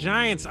of your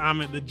Giants,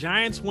 Amit, the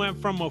Giants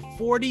went from a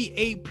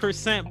 48%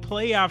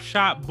 playoff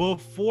shot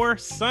before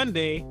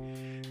Sunday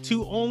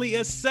to only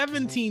a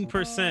 17%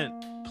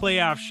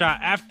 playoff shot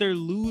after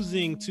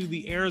losing to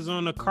the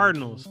Arizona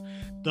Cardinals.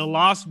 The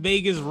Las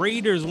Vegas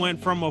Raiders went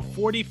from a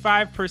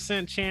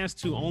 45% chance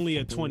to only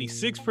a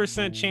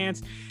 26%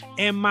 chance.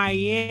 And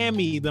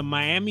the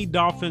Miami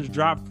Dolphins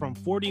dropped from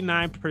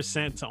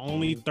 49% to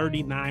only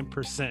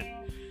 39%.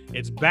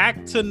 It's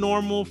back to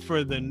normal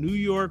for the New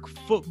York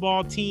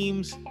football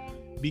teams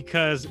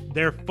because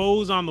their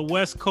foes on the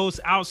West Coast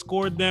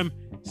outscored them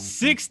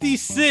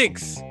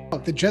 66.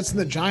 The Jets and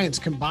the Giants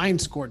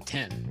combined scored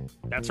 10.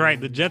 That's right.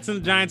 The Jets and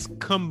the Giants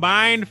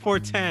combined for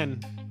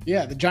 10.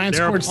 Yeah, the Giants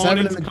scored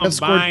 7 and the Jets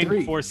scored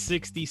 3. For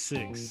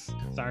 66.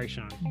 Sorry,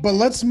 Sean. But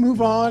let's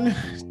move on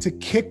to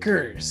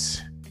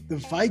kickers. The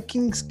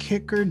Vikings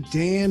kicker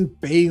Dan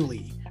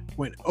Bailey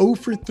went 0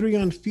 for 3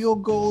 on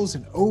field goals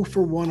and 0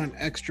 for 1 on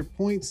extra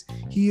points.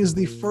 He is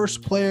the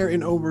first player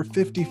in over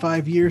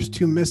 55 years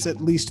to miss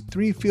at least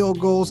 3 field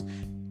goals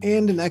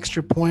and an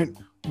extra point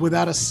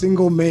without a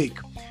single make.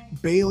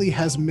 Bailey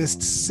has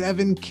missed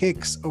 7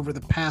 kicks over the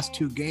past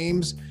 2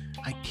 games.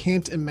 I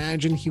can't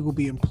imagine he will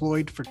be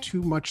employed for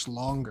too much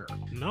longer.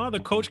 No, the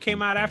coach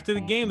came out after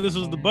the game. This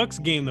was the Bucks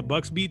game. The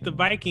Bucks beat the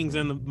Vikings,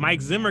 and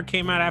Mike Zimmer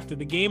came out after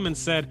the game and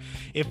said,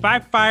 if I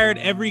fired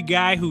every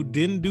guy who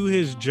didn't do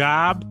his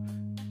job,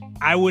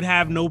 I would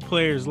have no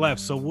players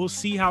left. So we'll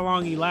see how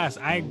long he lasts.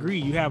 I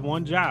agree. You have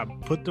one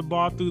job. Put the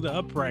ball through the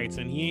uprights,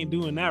 and he ain't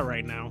doing that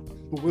right now.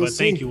 But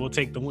thank you. We'll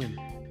take the win.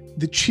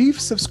 The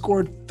Chiefs have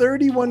scored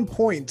 31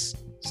 points,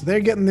 so they're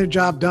getting their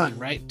job done,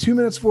 right? 2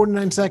 minutes,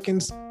 49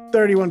 seconds,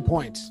 31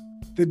 points.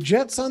 The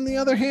Jets, on the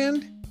other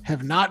hand,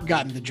 have not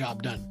gotten the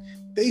job done.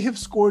 they have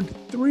scored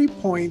 3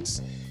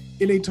 points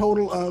in a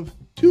total of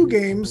 2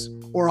 games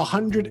or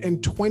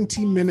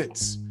 120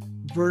 minutes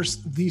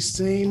versus the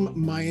same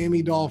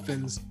Miami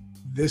Dolphins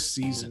this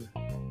season.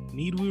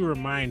 Need we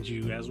remind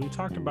you, as we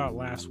talked about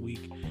last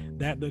week,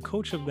 that the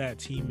coach of that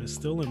team is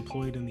still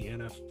employed in the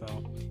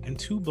NFL, and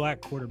 2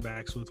 black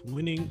quarterbacks with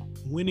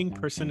winning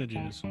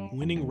percentages,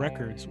 winning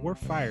records were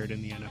fired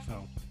in the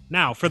NFL.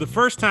 Now, for the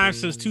first time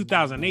since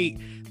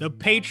 2008, the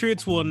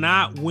Patriots will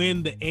not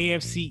win the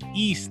AFC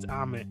East,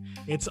 Amit.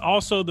 It's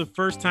also the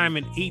first time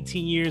in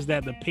 18 years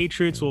that the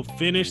Patriots will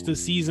finish the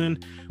season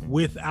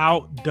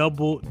without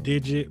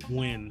double-digit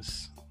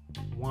wins.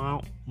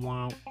 Wow,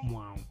 wow,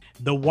 wow.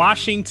 The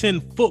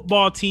Washington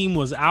football team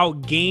was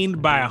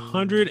outgained by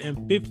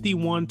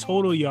 151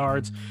 total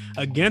yards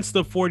against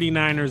the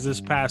 49ers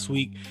this past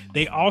week.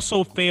 They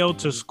also failed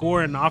to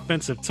score an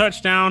offensive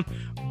touchdown,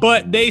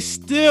 but they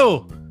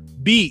still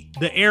beat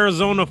the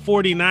Arizona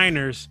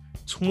 49ers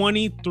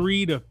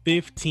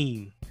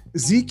 23-15.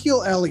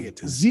 Ezekiel Elliott,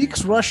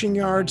 Zeke's rushing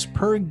yards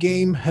per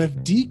game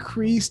have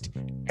decreased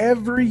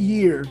every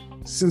year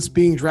since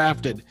being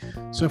drafted.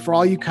 So for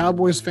all you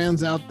Cowboys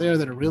fans out there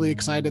that are really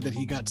excited that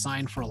he got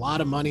signed for a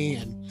lot of money,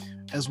 and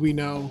as we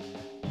know,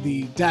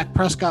 the Dak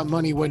Prescott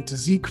money went to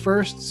Zeke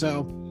first.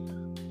 So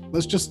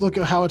let's just look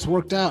at how it's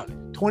worked out.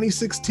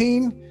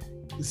 2016,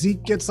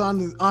 Zeke gets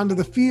onto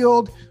the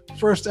field,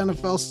 first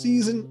NFL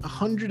season,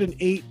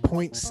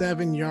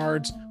 108.7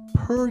 yards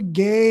per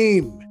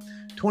game.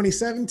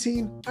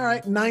 2017, all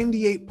right,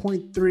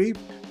 98.3.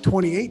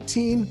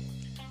 2018,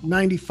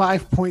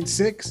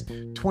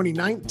 95.6.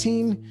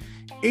 2019,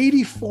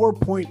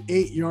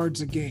 84.8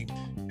 yards a game.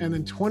 And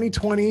then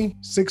 2020,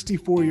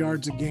 64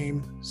 yards a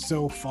game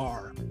so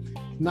far.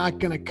 Not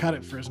going to cut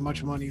it for as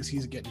much money as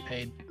he's getting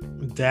paid.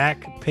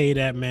 Dak, pay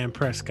that man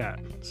Prescott.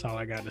 That's all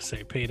I got to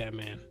say. Pay that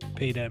man.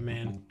 Pay that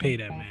man. Pay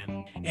that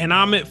man. And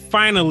Amit,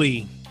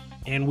 finally,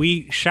 and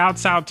we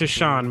shouts out to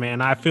Sean,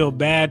 man. I feel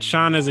bad.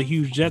 Sean is a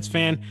huge Jets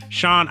fan.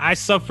 Sean, I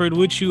suffered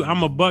with you.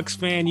 I'm a Bucks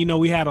fan. You know,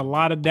 we had a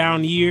lot of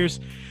down years.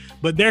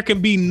 But there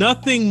can be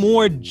nothing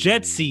more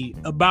Jetsy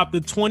about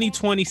the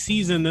 2020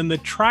 season than the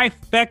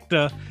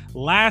trifecta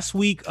last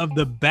week of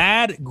the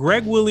bad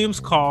Greg Williams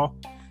call,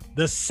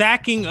 the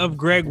sacking of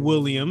Greg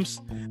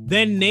Williams,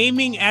 then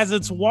naming as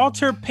its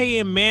Walter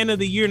Payton Man of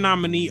the Year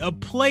nominee a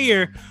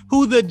player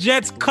who the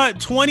Jets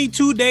cut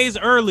 22 days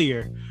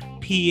earlier.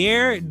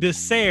 Pierre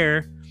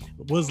Desir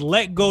was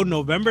let go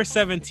November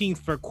 17th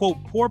for,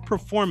 quote, poor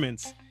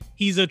performance.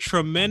 He's a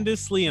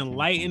tremendously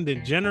enlightened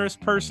and generous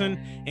person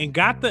and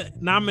got the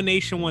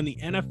nomination when the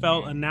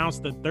NFL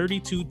announced the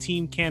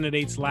 32-team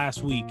candidates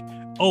last week.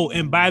 Oh,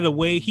 and by the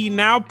way, he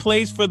now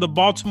plays for the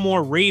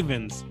Baltimore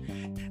Ravens.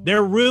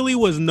 There really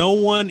was no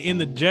one in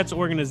the Jets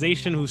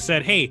organization who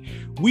said, hey,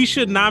 we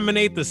should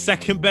nominate the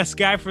second best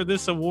guy for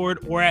this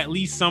award, or at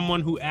least someone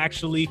who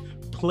actually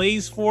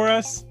plays for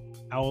us.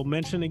 I will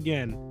mention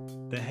again,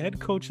 the head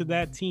coach of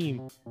that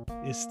team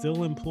is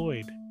still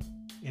employed.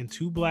 And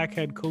 2 black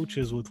head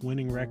coaches with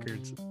winning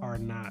records are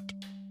not.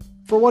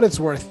 For what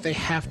it's worth, they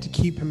have to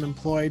keep him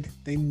employed.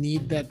 They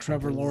need that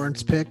Trevor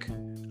Lawrence pick.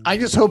 I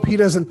just hope he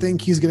doesn't think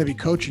he's going to be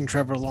coaching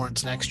Trevor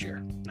Lawrence next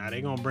year. Now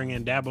they're going to bring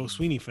in Dabo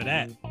Sweeney for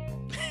that.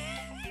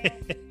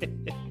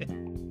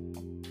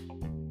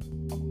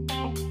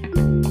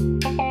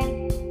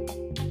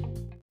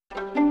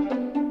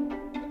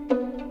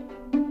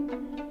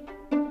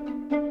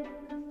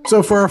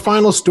 So for our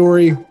final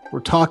story, we're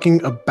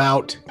talking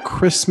about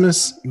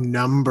Christmas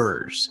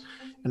numbers.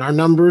 And our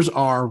numbers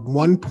are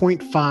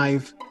 1.5,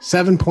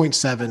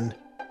 7.7,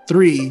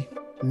 3,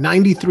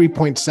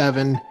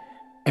 93.7,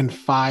 and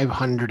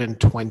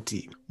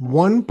 520.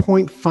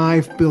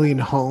 1.5 billion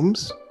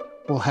homes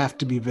will have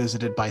to be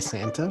visited by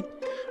Santa.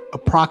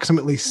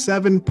 Approximately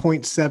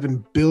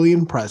 7.7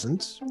 billion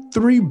presents.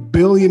 3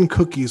 billion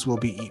cookies will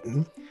be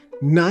eaten.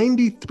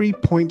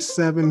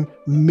 93.7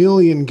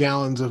 million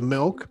gallons of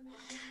milk.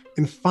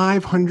 And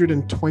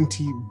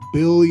 520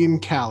 billion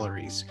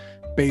calories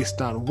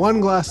based on 1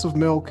 glass of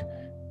milk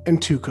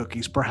and 2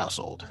 cookies per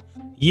household.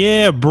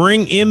 Yeah,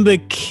 bring in the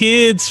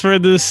kids for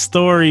this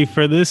story,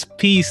 for this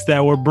piece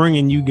that we're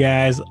bringing you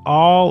guys,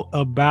 all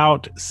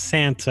about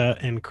Santa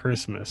and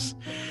Christmas.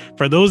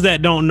 For those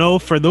that don't know,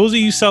 for those of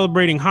you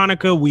celebrating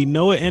Hanukkah, we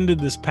know it ended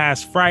this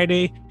past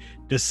Friday,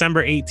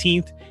 December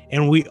 18th,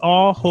 and we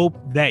all hope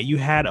that you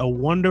had a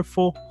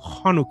wonderful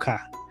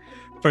Hanukkah.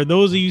 For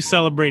those of you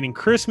celebrating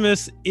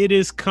Christmas, it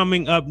is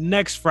coming up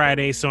next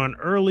Friday, so an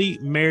early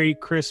Merry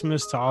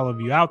Christmas to all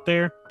of you out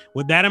there.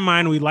 With that in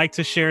mind, we'd like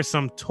to share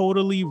some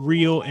totally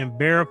real and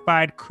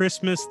verified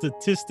Christmas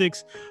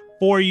statistics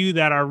for you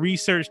that our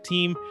research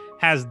team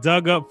has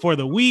dug up for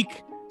the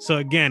week. So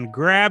again,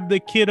 grab the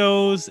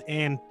kiddos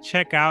and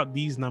check out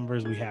these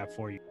numbers we have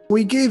for you.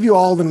 We gave you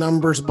all the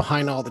numbers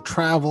behind all the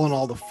travel and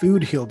all the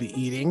food he'll be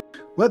eating.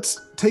 Let's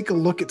take a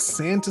look at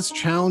Santa's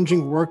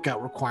challenging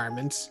workout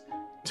requirements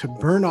to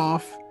burn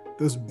off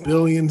those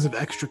billions of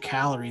extra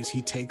calories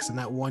he takes in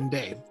that one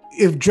day.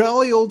 If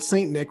jolly old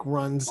St. Nick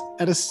runs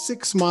at a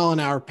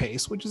 6-mile-an-hour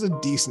pace, which is a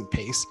decent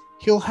pace,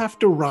 he'll have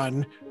to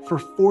run for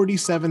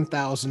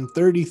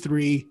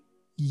 47,033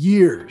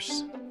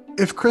 years.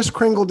 If Kris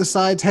Kringle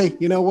decides, hey,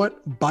 you know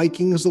what?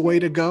 Biking is the way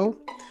to go.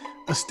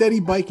 A steady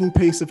biking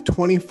pace of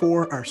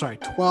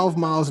 12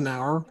 miles an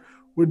hour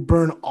would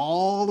burn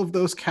all of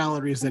those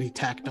calories that he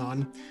tacked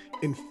on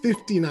in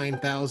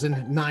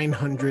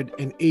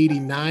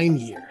 59,989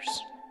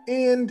 years.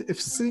 And if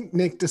St.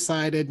 Nick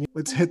decided,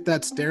 let's hit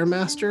that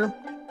Stairmaster,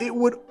 it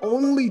would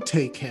only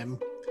take him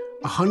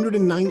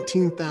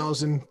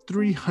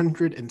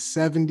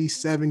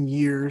 119,377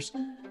 years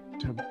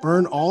to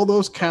burn all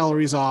those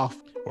calories off.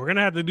 We're going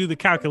to have to do the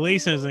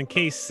calculations in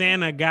case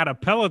Santa got a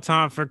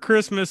Peloton for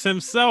Christmas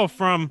himself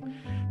from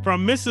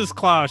Mrs.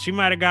 Claus. She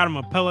might have got him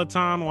a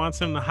Peloton,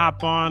 wants him to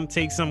hop on,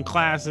 take some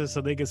classes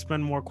so they can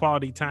spend more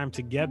quality time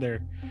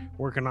together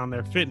working on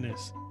their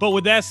fitness. But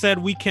with that said,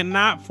 we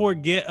cannot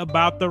forget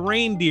about the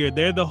reindeer.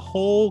 They're the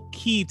whole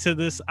key to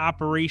this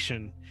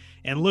operation.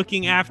 And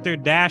looking after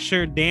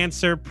Dasher,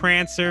 Dancer,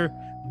 Prancer,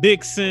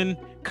 Vixen,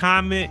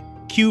 Comet,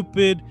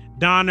 Cupid,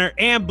 Donner,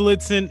 and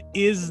Blitzen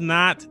is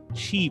not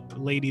cheap,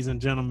 ladies and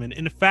gentlemen.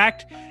 In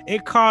fact,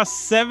 it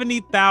costs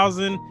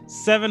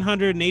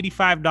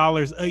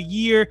 $70,785 a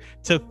year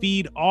to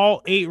feed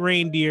all 8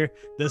 reindeer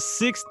the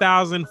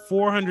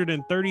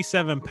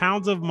 6,437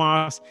 pounds of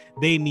moss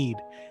they need.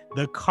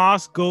 The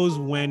cost goes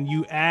when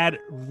you add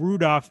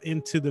Rudolph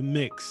into the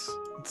mix.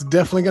 It's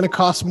definitely going to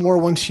cost more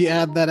once you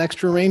add that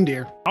extra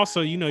reindeer.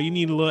 Also, you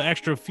need a little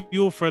extra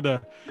fuel for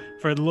the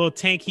little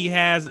tank he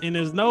has in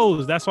his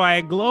nose. That's why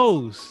it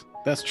glows.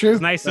 That's true. It's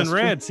nice and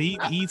red. So he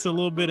eats a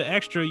little bit of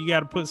extra. You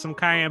got to put some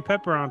cayenne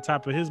pepper on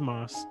top of his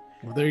moss.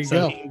 Well, there you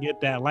go. go. He can get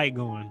that light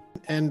going.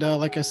 And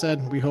like I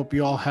said, we hope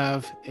you all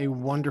have a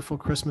wonderful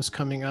Christmas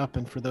coming up.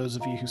 And for those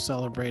of you who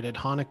celebrated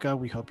Hanukkah,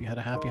 we hope you had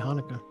a happy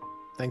Hanukkah.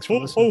 Thanks for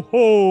listening.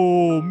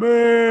 Ho,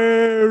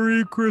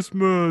 Merry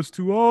Christmas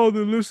to all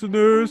the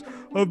listeners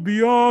of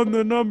Beyond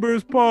the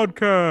Numbers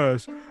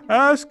podcast.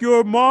 Ask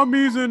your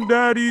mommies and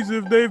daddies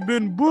if they've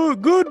been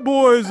good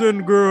boys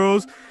and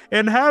girls,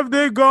 and have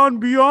they gone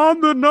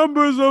beyond the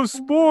numbers of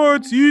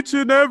sports each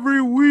and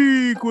every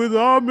week with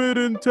Ahmed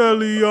and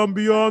Telly on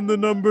Beyond the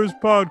Numbers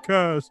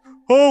podcast.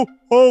 Ho,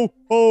 ho,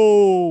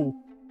 ho.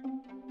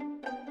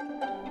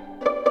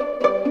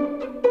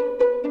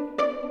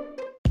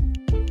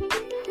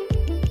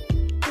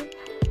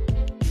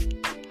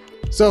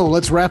 So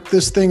let's wrap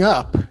this thing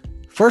up.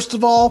 First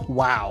of all,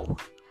 wow.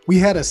 We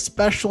had a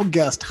special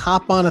guest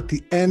hop on at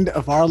the end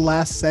of our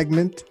last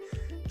segment.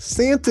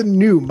 Santa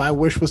knew my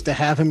wish was to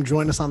have him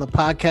join us on the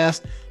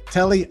podcast.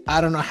 Telly,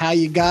 I don't know how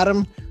you got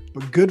him,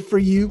 but good for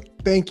you.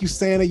 Thank you,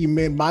 Santa. You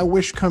made my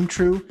wish come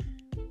true.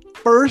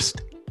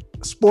 First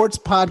sports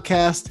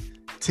podcast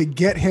to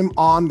get him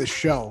on the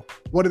show.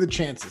 What are the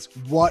chances?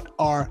 What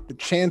are the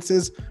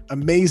chances?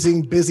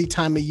 Amazing, busy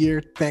time of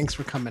year. Thanks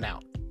for coming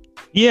out.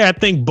 Yeah, I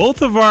think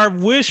both of our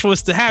wish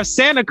was to have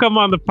Santa come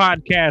on the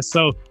podcast.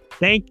 So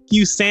thank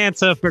you,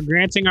 Santa, for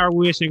granting our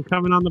wish and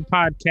coming on the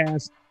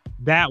podcast.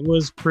 That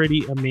was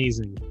pretty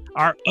amazing.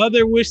 Our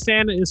other wish,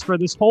 Santa, is for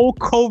this whole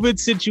COVID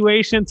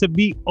situation to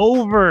be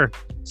over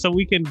so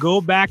we can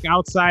go back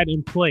outside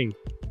and play.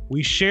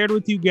 We shared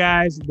with you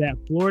guys that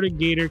Florida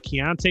Gator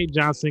Keontae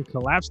Johnson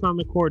collapsed on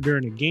the court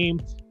during a game.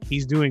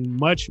 He's doing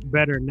much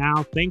better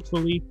now,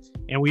 thankfully,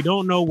 and we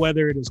don't know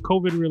whether it is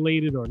COVID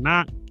related or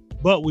not.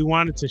 But we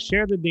wanted to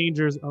share the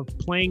dangers of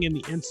playing in the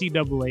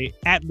NCAA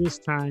at this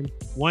time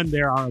when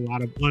there are a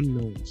lot of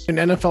unknowns. In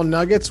NFL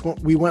Nuggets,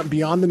 we went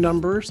beyond the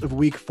numbers of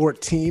week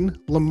 14.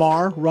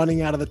 Lamar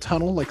running out of the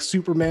tunnel like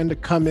Superman to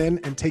come in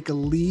and take a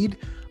lead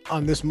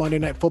on this Monday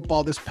Night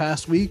Football this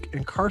past week.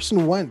 And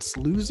Carson Wentz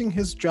losing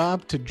his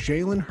job to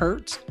Jalen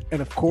Hurts.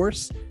 And of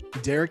course,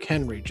 Derrick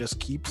Henry just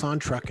keeps on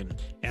trucking.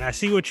 And I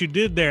see what you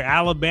did there.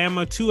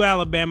 Two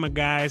Alabama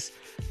guys.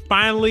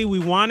 Finally, we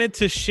wanted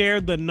to share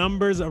the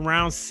numbers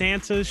around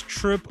Santa's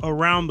trip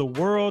around the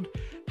world,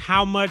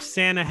 how much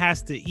Santa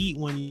has to eat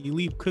when you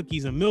leave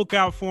cookies and milk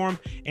out for him,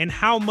 and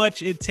how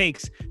much it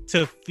takes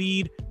to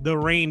feed the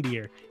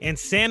reindeer. And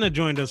Santa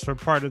joined us for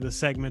part of the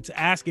segment to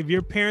ask if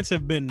your parents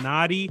have been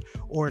naughty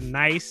or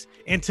nice,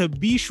 and to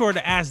be sure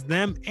to ask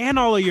them and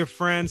all of your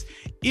friends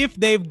if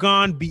they've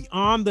gone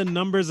beyond the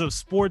numbers of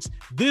sports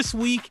this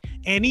week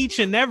and each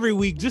and every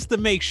week, just to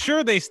make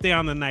sure they stay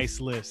on the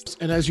nice list.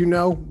 And as you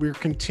know, we're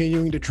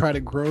continuing to try to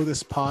grow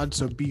this pod,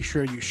 so be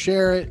sure you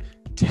share it,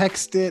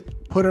 text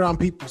it, put it on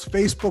people's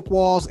Facebook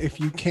walls. If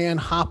you can,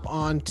 hop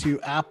on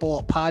to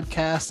Apple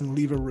Podcasts and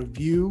leave a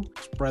review.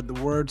 Spread the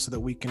word so that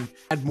we can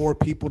add more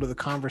people to the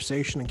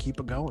conversation and keep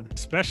it going.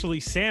 Especially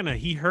Santa.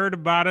 He heard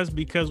about us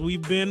because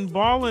we've been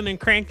balling and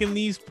cranking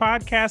these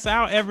podcasts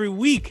out every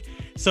week.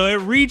 So it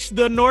reached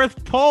the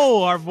North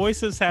Pole. Our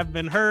voices have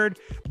been heard,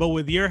 but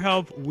with your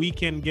help, we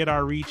can get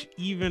our reach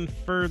even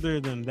further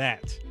than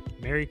that.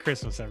 Merry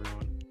Christmas,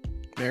 everyone.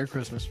 Merry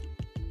Christmas.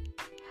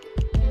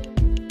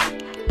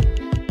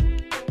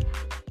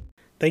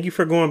 Thank you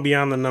for going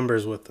beyond the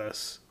numbers with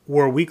us.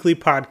 We're a weekly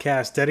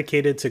podcast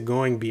dedicated to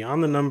going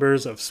beyond the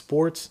numbers of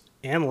sports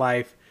and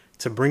life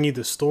to bring you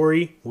the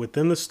story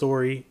within the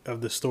story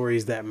of the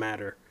stories that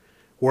matter.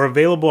 We're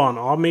available on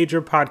all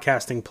major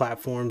podcasting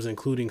platforms,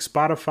 including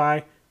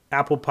Spotify,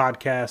 Apple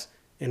Podcasts,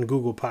 and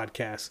Google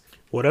Podcasts.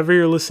 Whatever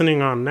you're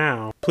listening on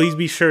now, please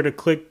be sure to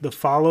click the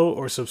follow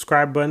or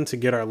subscribe button to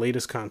get our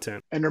latest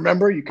content. And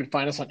remember, you can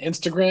find us on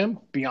Instagram,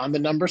 Beyond the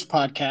Numbers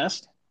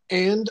Podcast,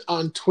 and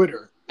on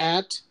Twitter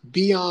at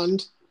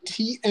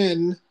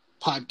BeyondTN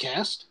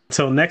Podcast.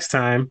 Until next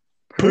time,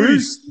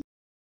 Peace.